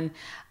 And,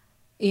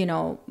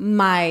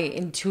 my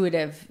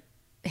intuitive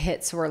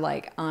hits were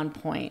like on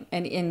point,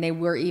 and they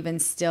were even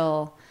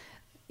still,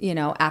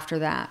 after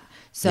that.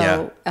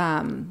 So,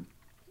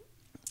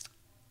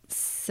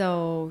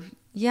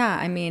 yeah,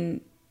 I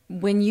mean,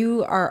 when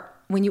you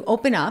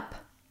open up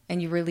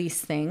and you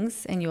release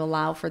things and you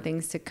allow for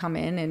things to come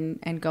in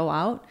and go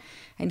out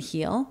and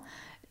heal,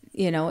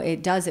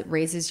 it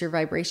raises your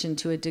vibration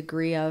to a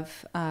degree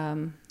of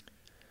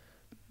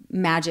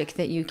magic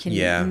that you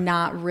can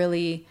not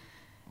really,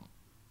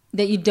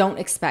 that you don't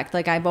expect.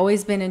 Like I've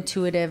always been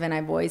intuitive and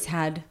I've always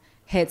had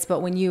hits,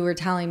 but when you were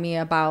telling me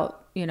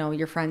about,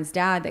 your friend's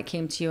dad that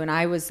came to you, and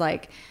I was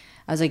like,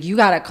 you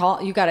got to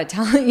tell, you got to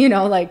tell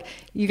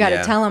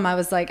him. I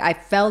was like, I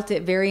felt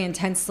it very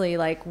intensely,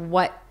 like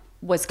what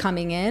was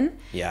coming in.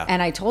 Yeah.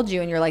 And I told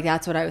you, and you're like,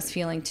 that's what I was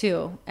feeling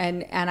too.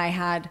 And I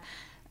had,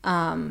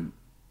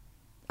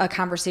 a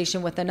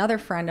conversation with another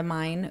friend of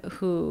mine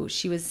who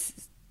she was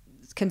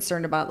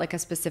concerned about like a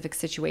specific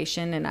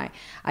situation. And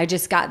I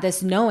just got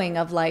this knowing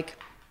of like,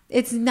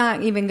 it's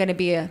not even going to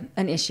be an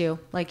issue.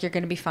 Like you're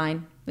going to be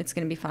fine. It's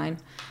going to be fine.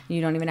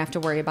 You don't even have to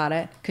worry about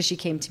it. Cause she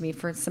came to me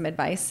for some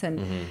advice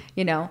and,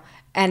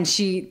 and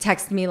she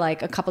texted me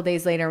like a couple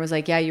days later and was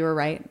like, yeah, you were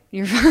right.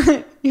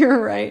 You're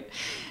right.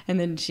 And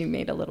then she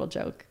made a little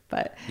joke,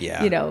 but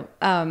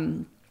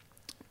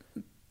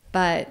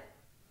but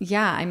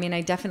yeah, I mean,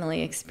 I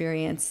definitely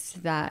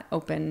experienced that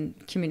open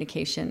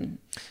communication.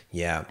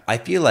 Yeah. I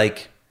feel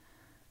like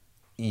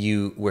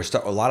a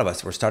lot of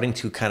us, we're starting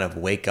to kind of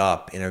wake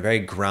up in a very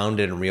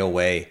grounded and real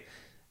way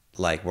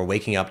like we're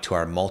waking up to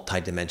our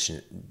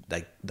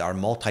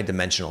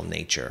multidimensional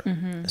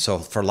nature. So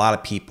for a lot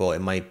of people, it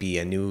might be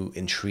a new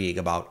intrigue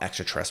about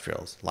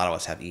extraterrestrials. A lot of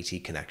us have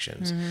ET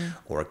connections,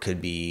 or it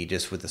could be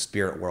just with the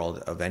spirit world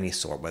of any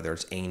sort, whether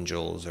it's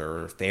angels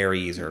or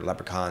fairies or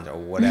leprechauns or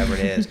whatever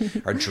it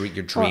is. Or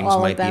your dreams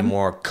might be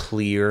more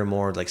clear,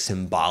 more like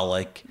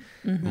symbolic,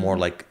 more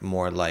like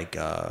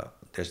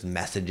there's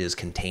messages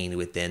contained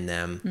within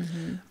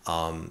them,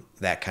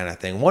 that kind of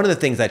thing. One of the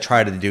things I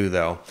try to do,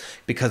 though,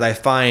 because I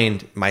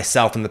find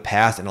myself in the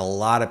past and a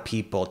lot of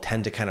people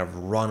tend to kind of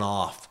run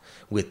off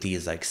with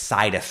these like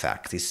side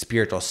effects, these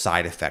spiritual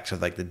side effects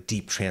of like the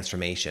deep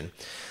transformation.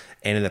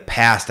 And in the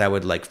past, I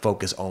would like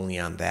focus only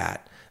on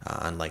that,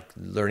 on like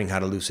learning how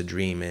to lucid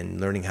dream and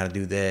learning how to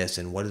do this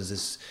and what does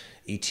this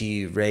ET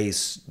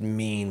race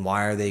mean?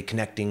 Why are they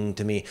connecting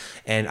to me?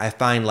 And I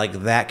find like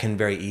that can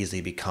very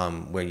easily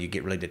become where you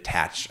get really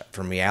detached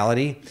from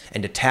reality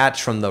and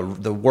detached from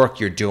the work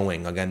you're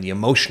doing. Again, the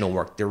emotional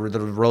work,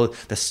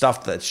 the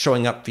stuff that's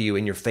showing up for you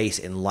in your face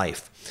in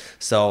life.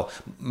 So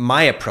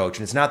my approach,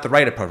 and it's not the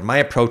right approach, my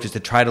approach is to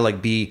try to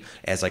like be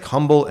as like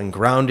humble and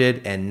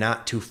grounded and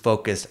not too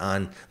focused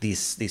on these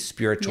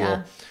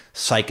spiritual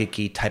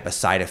psychic-y type of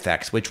side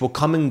effects, which will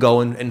come and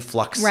go in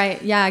flux.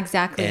 Right. Yeah,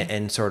 exactly.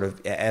 And sort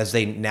of as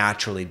they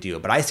naturally do.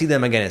 But I see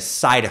them again as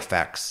side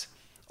effects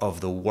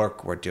of the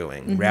work we're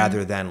doing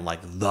rather than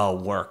like the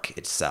work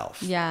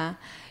itself. Yeah.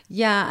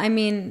 Yeah. I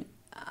mean,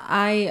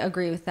 I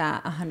agree with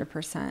that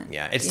 100%.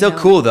 Yeah. It's still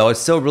cool though. It's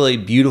still really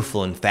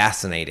beautiful and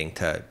fascinating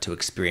to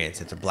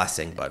experience. It's a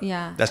blessing, but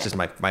that's just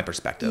my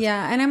perspective.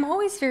 Yeah. And I'm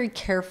always very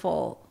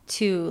careful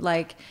to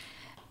like,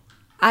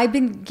 I've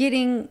been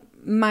getting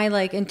my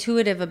like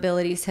intuitive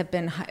abilities have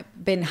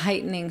been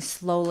heightening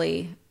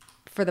slowly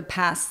for the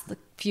past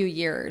few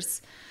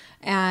years.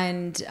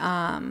 And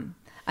I'm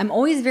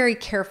always very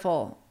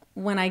careful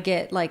when I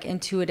get like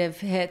intuitive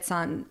hits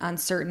on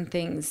certain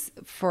things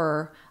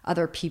for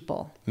other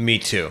people. Me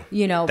too.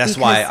 because That's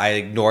why I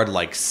ignored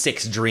like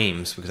 6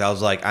 dreams, because I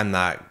was like,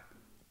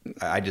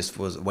 I just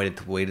was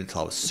waited till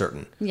I was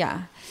certain.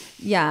 Yeah.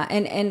 Yeah.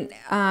 And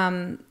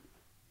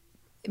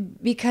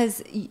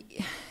because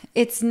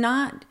it's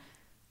not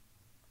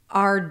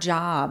our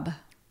job,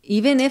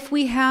 even if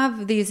we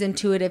have these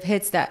intuitive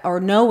hits that or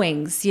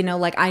knowings,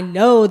 like I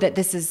know that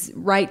this is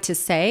right to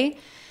say,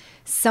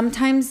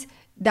 sometimes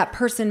that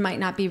person might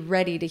not be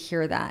ready to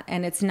hear that,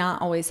 and it's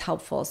not always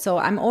helpful. So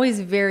I'm always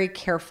very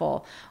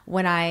careful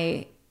when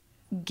I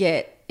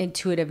get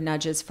intuitive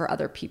nudges for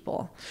other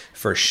people.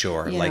 For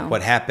sure. Like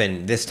what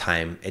happened this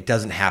time, it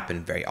doesn't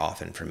happen very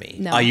often for me.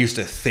 No. I used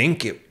to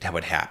think it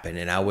would happen,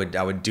 and I would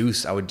do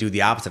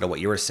the opposite of what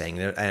you were saying.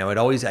 And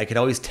I could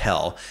always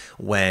tell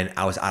when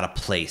I was out of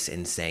place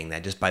in saying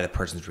that just by the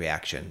person's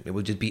reaction. It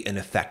would just be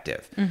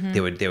ineffective. They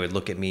would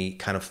look at me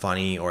kind of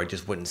funny, or it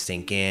just wouldn't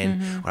sink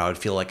in, or I would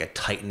feel like a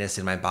tightness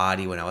in my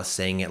body when I was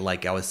saying it,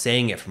 like I was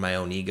saying it for my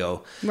own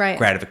ego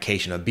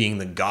gratification of being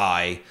the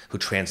guy who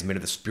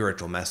transmitted the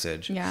spiritual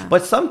message. Yeah.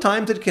 But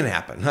sometimes it can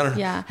happen. I don't know.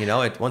 Yeah.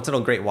 Once in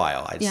a great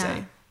while, I'd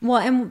say. Well,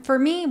 and for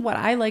me, what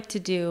I like to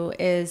do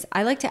is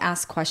I like to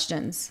ask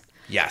questions.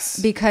 Yes.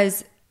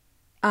 Because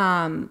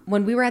when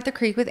we were at the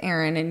creek with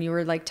Aaron and you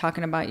were like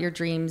talking about your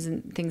dreams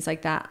and things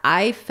like that,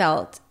 I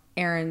felt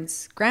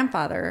Aaron's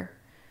grandfather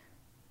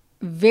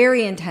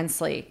very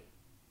intensely,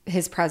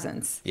 his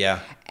presence. Yeah.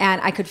 And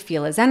I could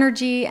feel his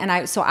energy.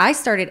 And so I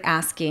started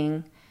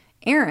asking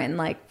Aaron,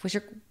 like,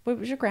 what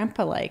was your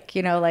grandpa like?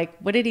 Like,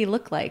 what did he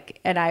look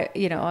like? And I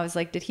was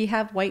like, did he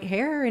have white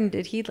hair? And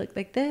did he look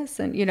like this?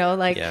 And,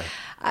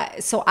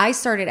 so I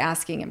started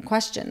asking him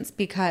questions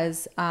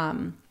because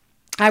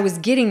I was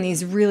getting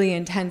these really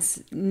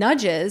intense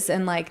nudges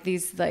and like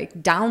these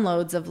like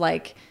downloads of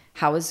like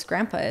how his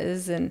grandpa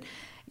is. And,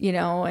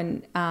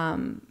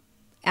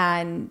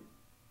 and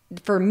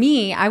for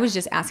me, I was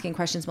just asking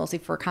questions mostly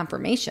for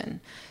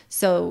confirmation.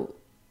 So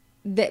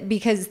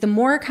because the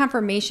more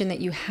confirmation that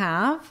you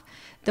have,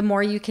 the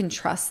more you can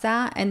trust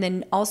that. And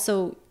then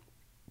also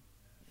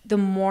the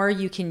more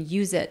you can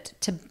use it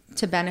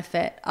to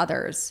benefit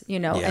others,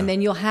 and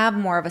then you'll have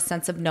more of a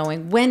sense of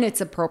knowing when it's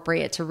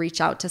appropriate to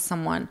reach out to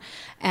someone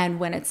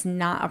and when it's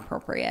not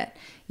appropriate,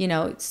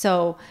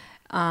 so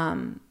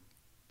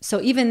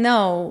even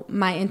though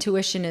my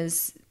intuition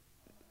is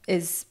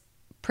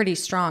pretty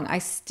strong, I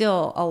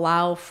still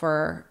allow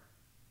for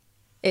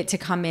it to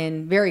come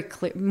in very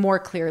more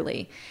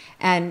clearly.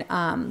 And,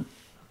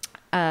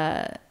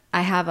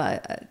 I have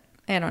I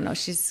don't know,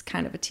 she's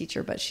kind of a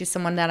teacher, but she's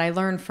someone that I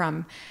learned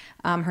from.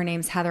 Her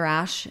name's Heather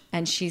Ash.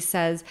 And she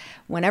says,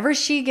 whenever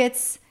she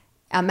gets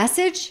a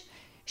message,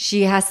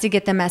 she has to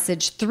get the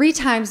message 3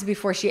 times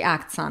before she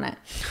acts on it.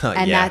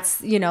 And that's,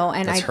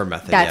 that's her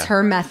method. That's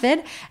her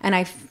method. And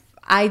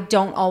I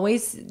don't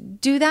always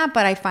do that,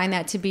 but I find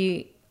that to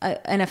be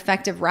an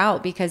effective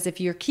route, because if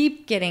you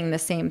keep getting the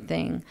same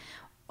thing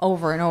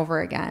over and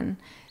over again,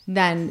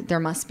 then there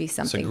must be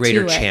something It's a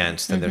greater to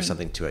chance that there's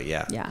something to it.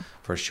 Yeah. Yeah.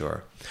 For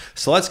sure.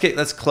 So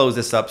let's close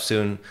this up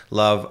soon,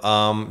 love.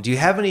 Do you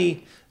have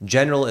any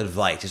general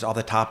advice just off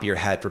the top of your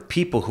head for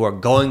people who are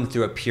going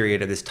through a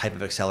period of this type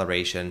of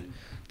acceleration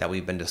that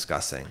we've been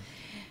discussing?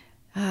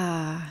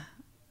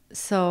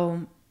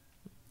 So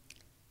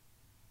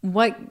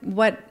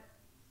what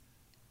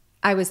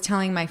I was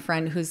telling my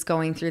friend who's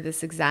going through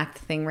this exact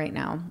thing right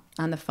now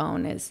on the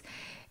phone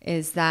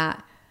is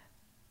that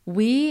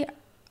we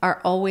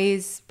are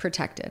always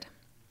protected.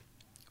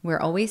 We're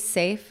always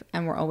safe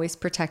and we're always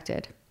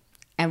protected.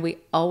 And we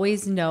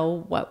always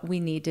know what we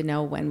need to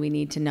know when we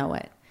need to know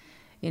it.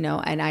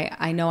 And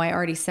I know I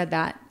already said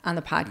that on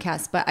the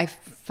podcast, but I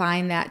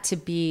find that to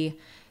be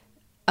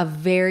a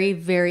very,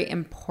 very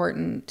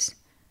important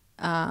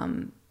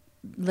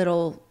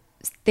little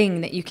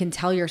thing that you can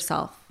tell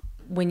yourself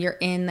when you're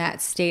in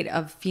that state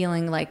of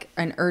feeling like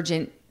an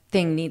urgent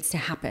thing needs to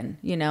happen,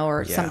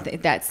 or something,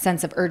 that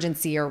sense of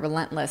urgency or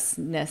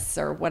relentlessness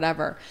or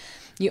whatever.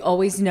 You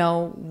always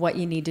know what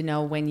you need to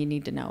know when you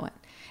need to know it.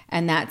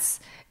 And that's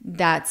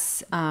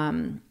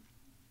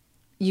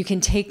you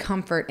can take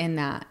comfort in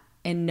that,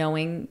 in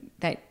knowing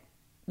that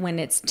when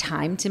it's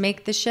time to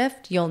make the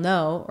shift, you'll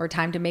know, or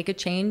time to make a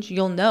change,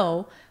 you'll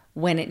know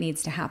when it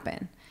needs to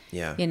happen.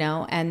 Yeah.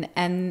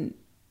 And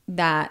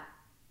that,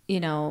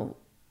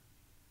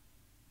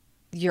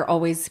 you're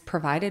always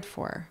provided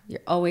for.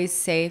 You're always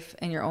safe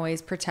and you're always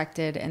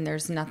protected, and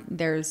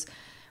there's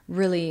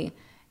really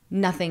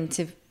nothing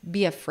to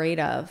be afraid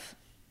of,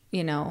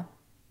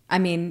 I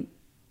mean,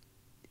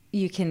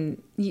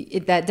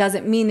 that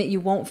doesn't mean that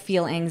you won't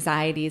feel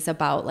anxieties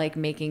about like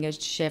making a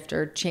shift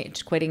or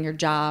quitting your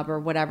job or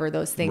whatever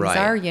those things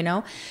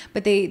are,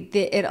 but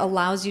it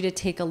allows you to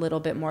take a little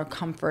bit more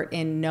comfort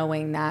in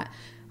knowing that,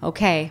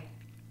 okay,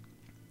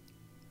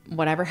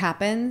 whatever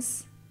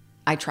happens,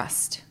 I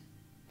trust.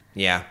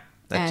 Yeah.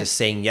 That's just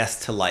saying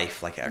yes to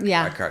life, like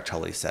Eckhart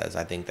Tolle says.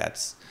 I think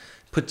that's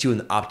puts you in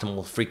the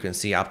optimal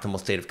frequency, optimal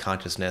state of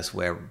consciousness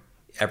where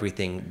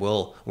everything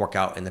will work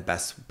out in the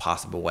best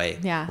possible way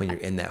when you're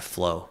in that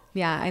flow.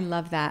 Yeah, I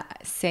love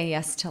that. Say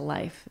yes to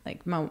life.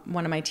 Like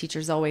one of my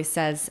teachers always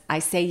says, I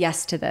say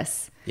yes to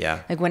this.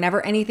 Yeah. Like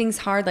whenever anything's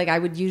hard, like I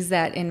would use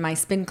that in my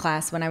spin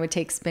class. When I would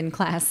take spin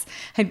class,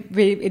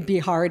 it'd be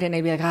hard. And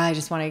I'd be like, I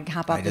just want to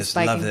hop off this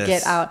bike and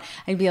get out.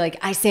 I'd be like,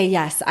 I say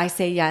yes, I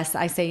say yes,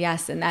 I say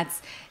yes. And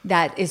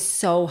that is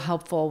so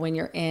helpful when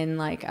you're in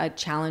like a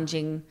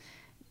challenging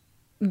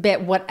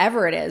bit,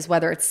 whatever it is,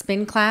 whether it's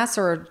spin class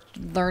or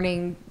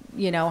learning,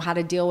 how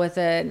to deal with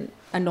an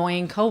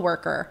annoying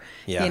coworker,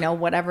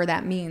 whatever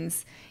that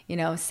means,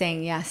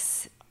 saying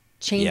yes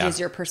changes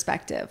your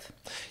perspective.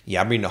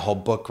 Yeah. I'm reading a whole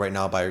book right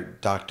now by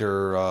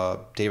Dr.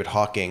 David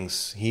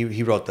Hawkins.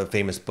 He wrote the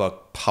famous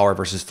book, Power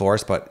versus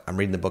Force, but I'm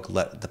reading the book,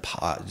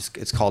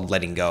 it's called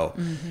Letting Go.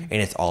 Mm-hmm. And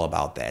it's all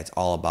about that. It's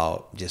all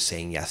about just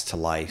saying yes to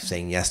life,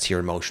 saying yes to your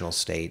emotional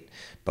state.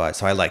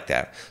 So I like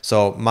that.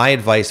 So my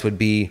advice would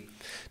be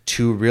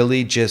to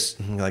really just,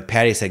 like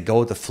Patty said, go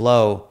with the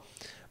flow.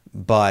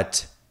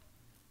 But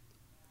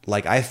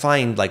like I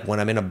find like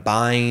when I'm in a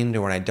bind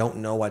or when I don't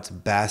know what's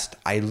best,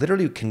 I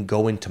literally can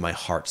go into my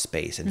heart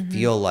space and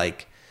feel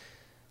like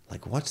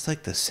what's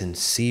like the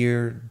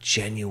sincere,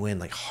 genuine,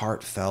 like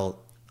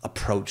heartfelt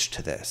approach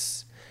to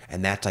this.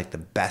 And that's like the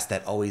best,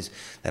 that always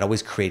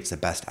creates the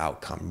best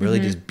outcome. Really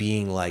just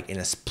being like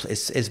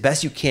as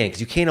best you can,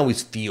 because you can't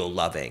always feel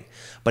loving,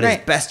 but as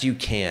best you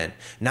can,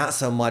 not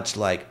so much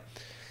like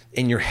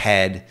in your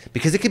head,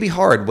 because it can be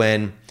hard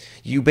when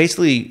you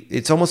basically,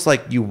 it's almost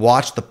like you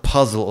watch the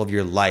puzzle of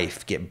your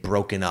life get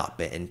broken up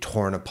and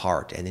torn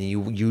apart, and then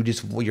you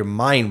just, your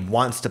mind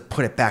wants to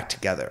put it back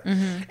together.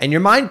 And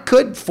your mind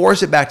could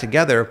force it back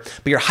together,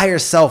 but your higher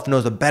self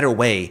knows a better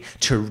way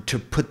to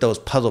put those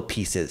puzzle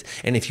pieces.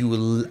 And if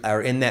you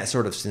are in that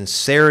sort of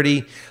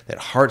sincerity, that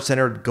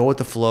heart-centered, go with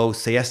the flow,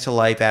 say yes to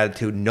life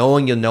attitude,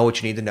 knowing you'll know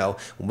what you need to know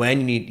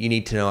when you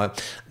need to know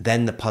it,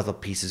 then the puzzle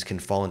pieces can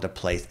fall into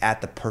place at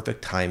the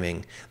perfect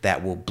timing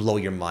that will blow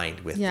your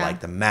mind with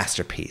like the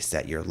masterpiece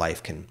that your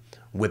life can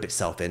whip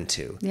itself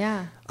into.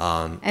 Yeah.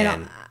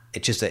 And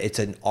it's just it's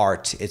an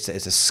art. It's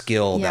a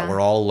skill that we're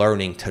all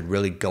learning to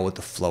really go with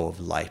the flow of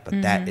life.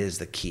 But that is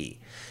the key.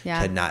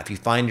 Yeah. If you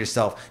find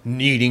yourself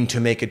needing to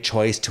make a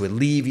choice to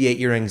alleviate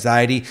your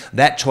anxiety,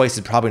 that choice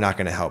is probably not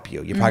going to help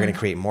you. You're probably going to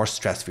create more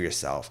stress for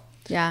yourself.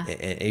 Yeah.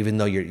 Even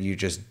though you're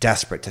just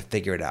desperate to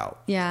figure it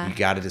out. Yeah. You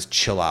got to just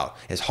chill out,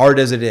 as hard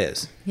as it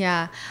is.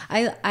 Yeah.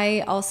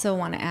 I also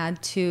want to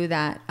add to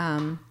that.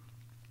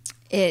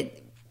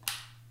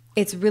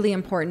 It's really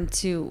important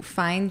to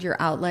find your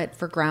outlet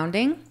for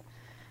grounding.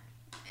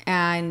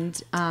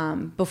 And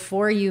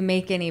before you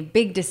make any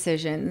big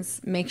decisions,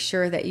 make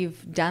sure that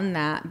you've done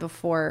that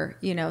before,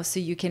 so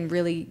you can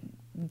really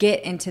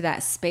get into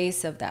that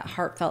space of that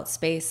heartfelt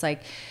space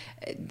like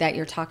that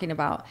you're talking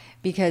about.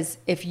 Because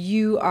if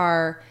you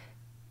are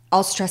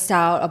all stressed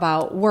out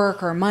about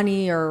work or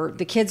money or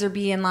the kids are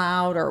being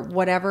loud or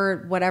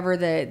whatever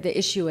the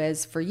issue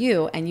is for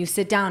you, and you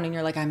sit down and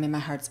you're like, I'm in my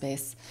heart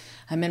space.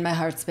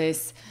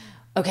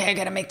 Okay, I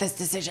got to make this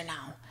decision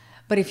now.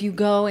 But if you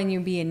go and you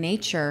be in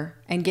nature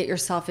and get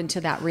yourself into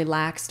that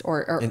relaxed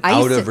or and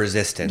out of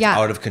resistance,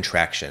 out of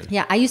contraction.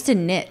 Yeah, I used to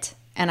knit,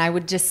 and I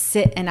would just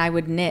sit and I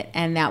would knit,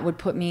 and that would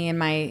put me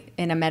in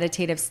a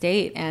meditative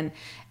state.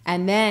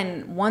 And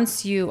then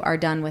once you are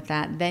done with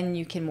that, then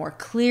you can more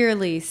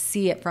clearly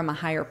see it from a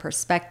higher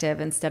perspective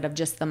instead of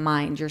just the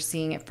mind. You're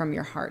seeing it from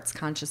your heart's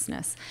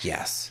consciousness.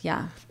 Yes.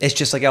 Yeah. It's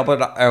just like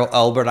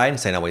Albert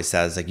Einstein always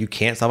says, like, you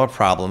can't solve a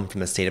problem from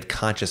the state of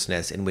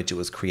consciousness in which it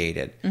was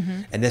created.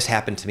 Mm-hmm. And this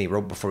happened to me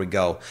right before we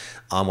go,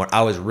 when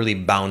I was really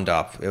bound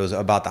up. It was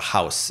about the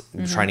house,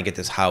 trying to get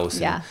this house.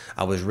 Yeah. And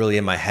I was really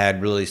in my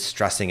head, really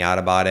stressing out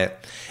about it.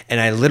 And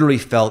I literally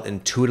felt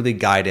intuitively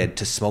guided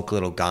to smoke a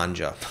little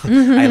ganja.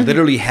 Mm-hmm. I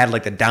literally had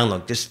like the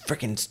download, just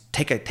freaking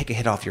take a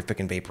hit off your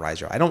freaking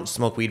vaporizer. I don't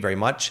smoke weed very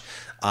much,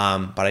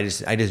 but I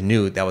just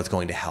knew that was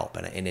going to help,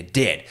 and it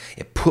did.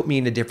 It put me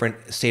in a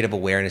different state of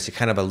awareness. It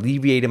kind of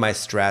alleviated my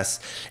stress,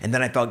 and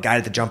then I felt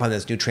guided to jump on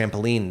this new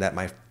trampoline that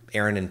my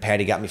Aaron and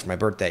Patty got me for my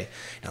birthday.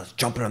 And I was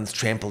jumping on this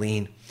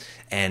trampoline.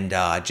 And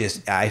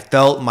I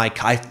felt my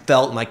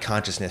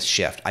consciousness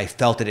shift. I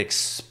felt it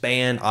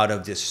expand out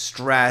of this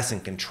stress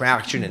and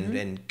contraction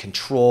and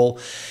control.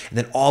 And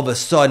then all of a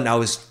sudden, I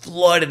was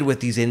flooded with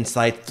these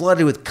insights,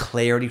 flooded with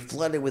clarity,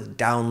 flooded with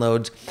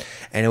downloads.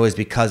 And it was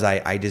because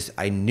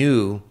I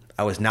knew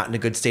I was not in a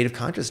good state of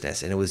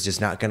consciousness, and it was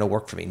just not going to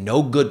work for me.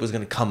 No good was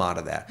going to come out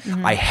of that.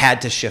 Mm-hmm. I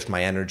had to shift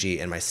my energy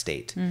and my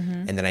state.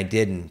 Mm-hmm. And then I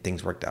did, and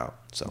things worked out.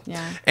 So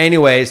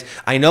anyways,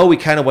 I know we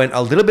kind of went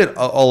a little bit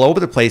all over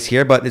the place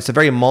here, but it's a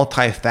very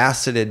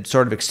multifaceted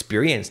sort of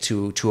experience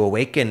to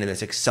awaken in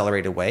this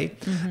accelerated way.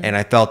 Mm-hmm. And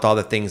I felt all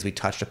the things we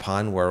touched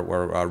upon were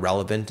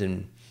relevant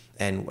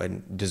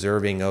and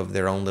deserving of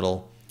their own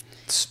little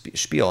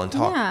spiel and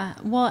talk. Yeah.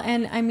 Well,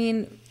 and I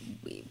mean,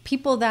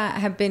 people that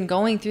have been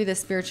going through the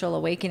spiritual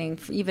awakening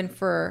even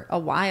for a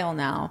while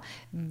now,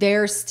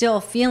 they're still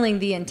feeling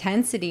the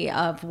intensity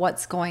of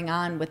what's going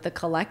on with the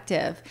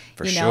collective,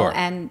 for sure.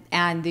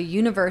 And the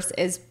universe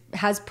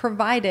has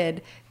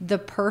provided the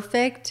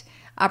perfect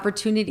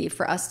opportunity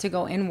for us to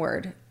go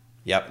inward.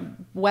 Yep.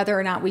 Whether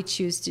or not we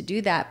choose to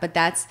do that, but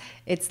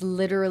it's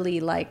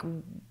literally like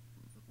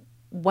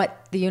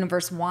what the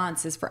universe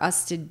wants is for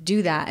us to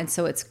do that. And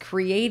so it's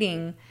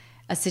creating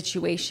a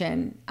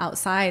situation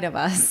outside of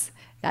us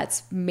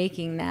that's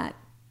making that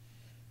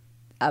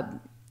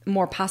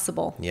more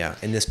possible. Yeah,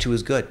 and this too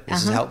is good.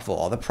 This is helpful.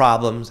 All the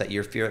problems that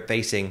you're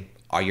facing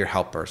are your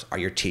helpers, are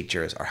your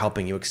teachers, are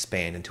helping you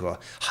expand into a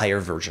higher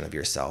version of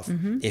yourself.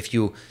 Mm-hmm. If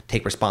you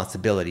take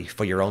responsibility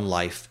for your own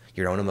life,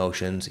 your own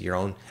emotions, your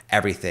own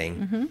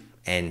everything,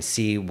 and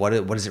see what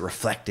is it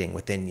reflecting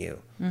within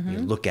you. Mm-hmm. You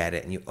look at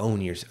it and you own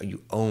your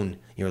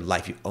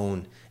life. You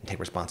own and take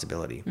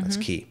responsibility. That's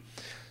key.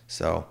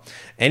 So,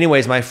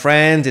 anyways, my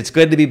friends, it's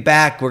good to be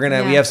back.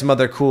 We have some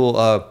other cool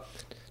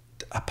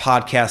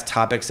podcast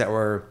topics that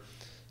were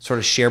sort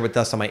of shared with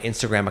us on my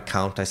Instagram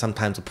account. I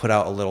sometimes will put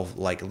out a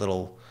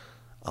little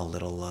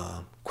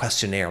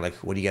questionnaire, like,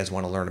 what do you guys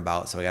want to learn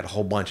about? So I got a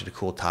whole bunch of the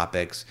cool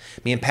topics.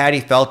 Me and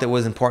Patty felt it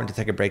was important to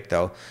take a break,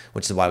 though,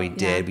 which is why we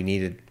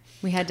did.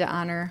 We had to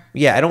honor.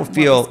 Yeah, we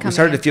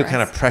started to feel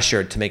kind of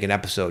pressured to make an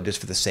episode just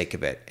for the sake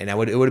of it. And it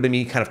would have been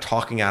me kind of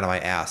talking out of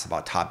my ass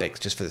about topics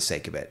just for the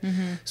sake of it.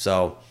 Mm-hmm.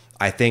 So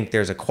I think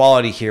there's a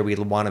quality here we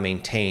want to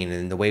maintain.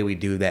 And the way we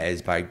do that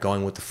is by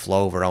going with the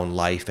flow of our own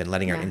life and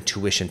letting our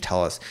intuition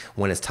tell us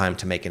when it's time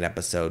to make an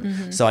episode.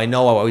 Mm-hmm. So I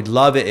know I would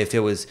love it if it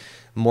was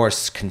more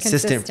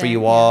consistent for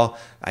you all.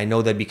 I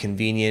know that'd be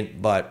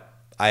convenient, but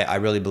I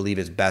really believe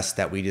it's best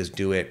that we just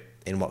do it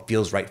in what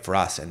feels right for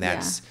us. And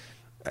that's...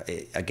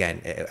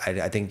 Again,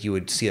 I think you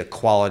would see a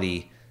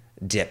quality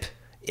dip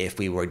if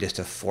we were just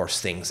to force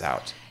things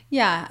out.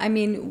 Yeah, I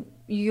mean,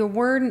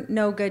 we're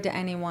no good to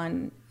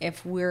anyone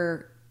if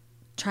we're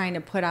trying to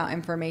put out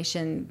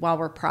information while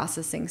we're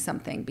processing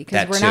something,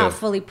 because we're not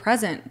fully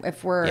present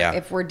if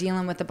we're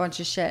dealing with a bunch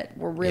of shit.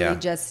 We're really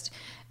just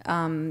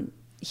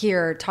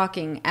here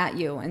talking at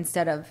you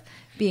instead of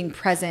being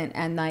present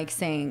and like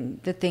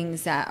saying the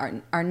things that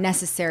are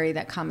necessary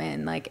that come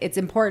in. Like, it's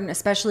important,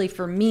 especially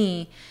for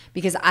me,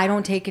 because I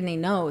don't take any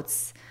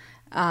notes.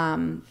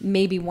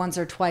 Maybe once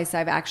or twice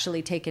I've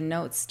actually taken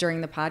notes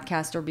during the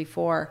podcast or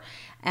before.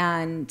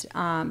 And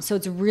so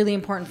it's really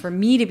important for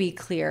me to be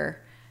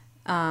clear,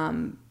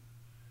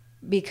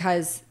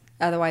 because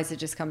otherwise it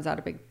just comes out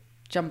a big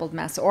jumbled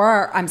mess,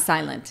 or I'm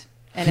silent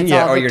and it's all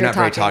Victor, or you're not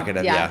very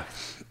talkative.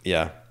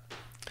 Yeah.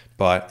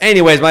 But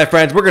anyways, my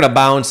friends, we're going to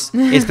bounce.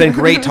 It's been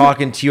great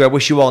talking to you. I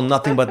wish you all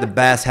nothing but the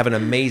best. Have an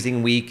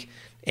amazing week.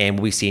 And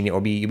we'll be seeing you,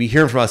 or you'll be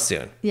hearing from us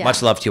soon. Yeah.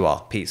 Much love to you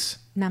all. Peace.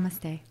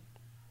 Namaste.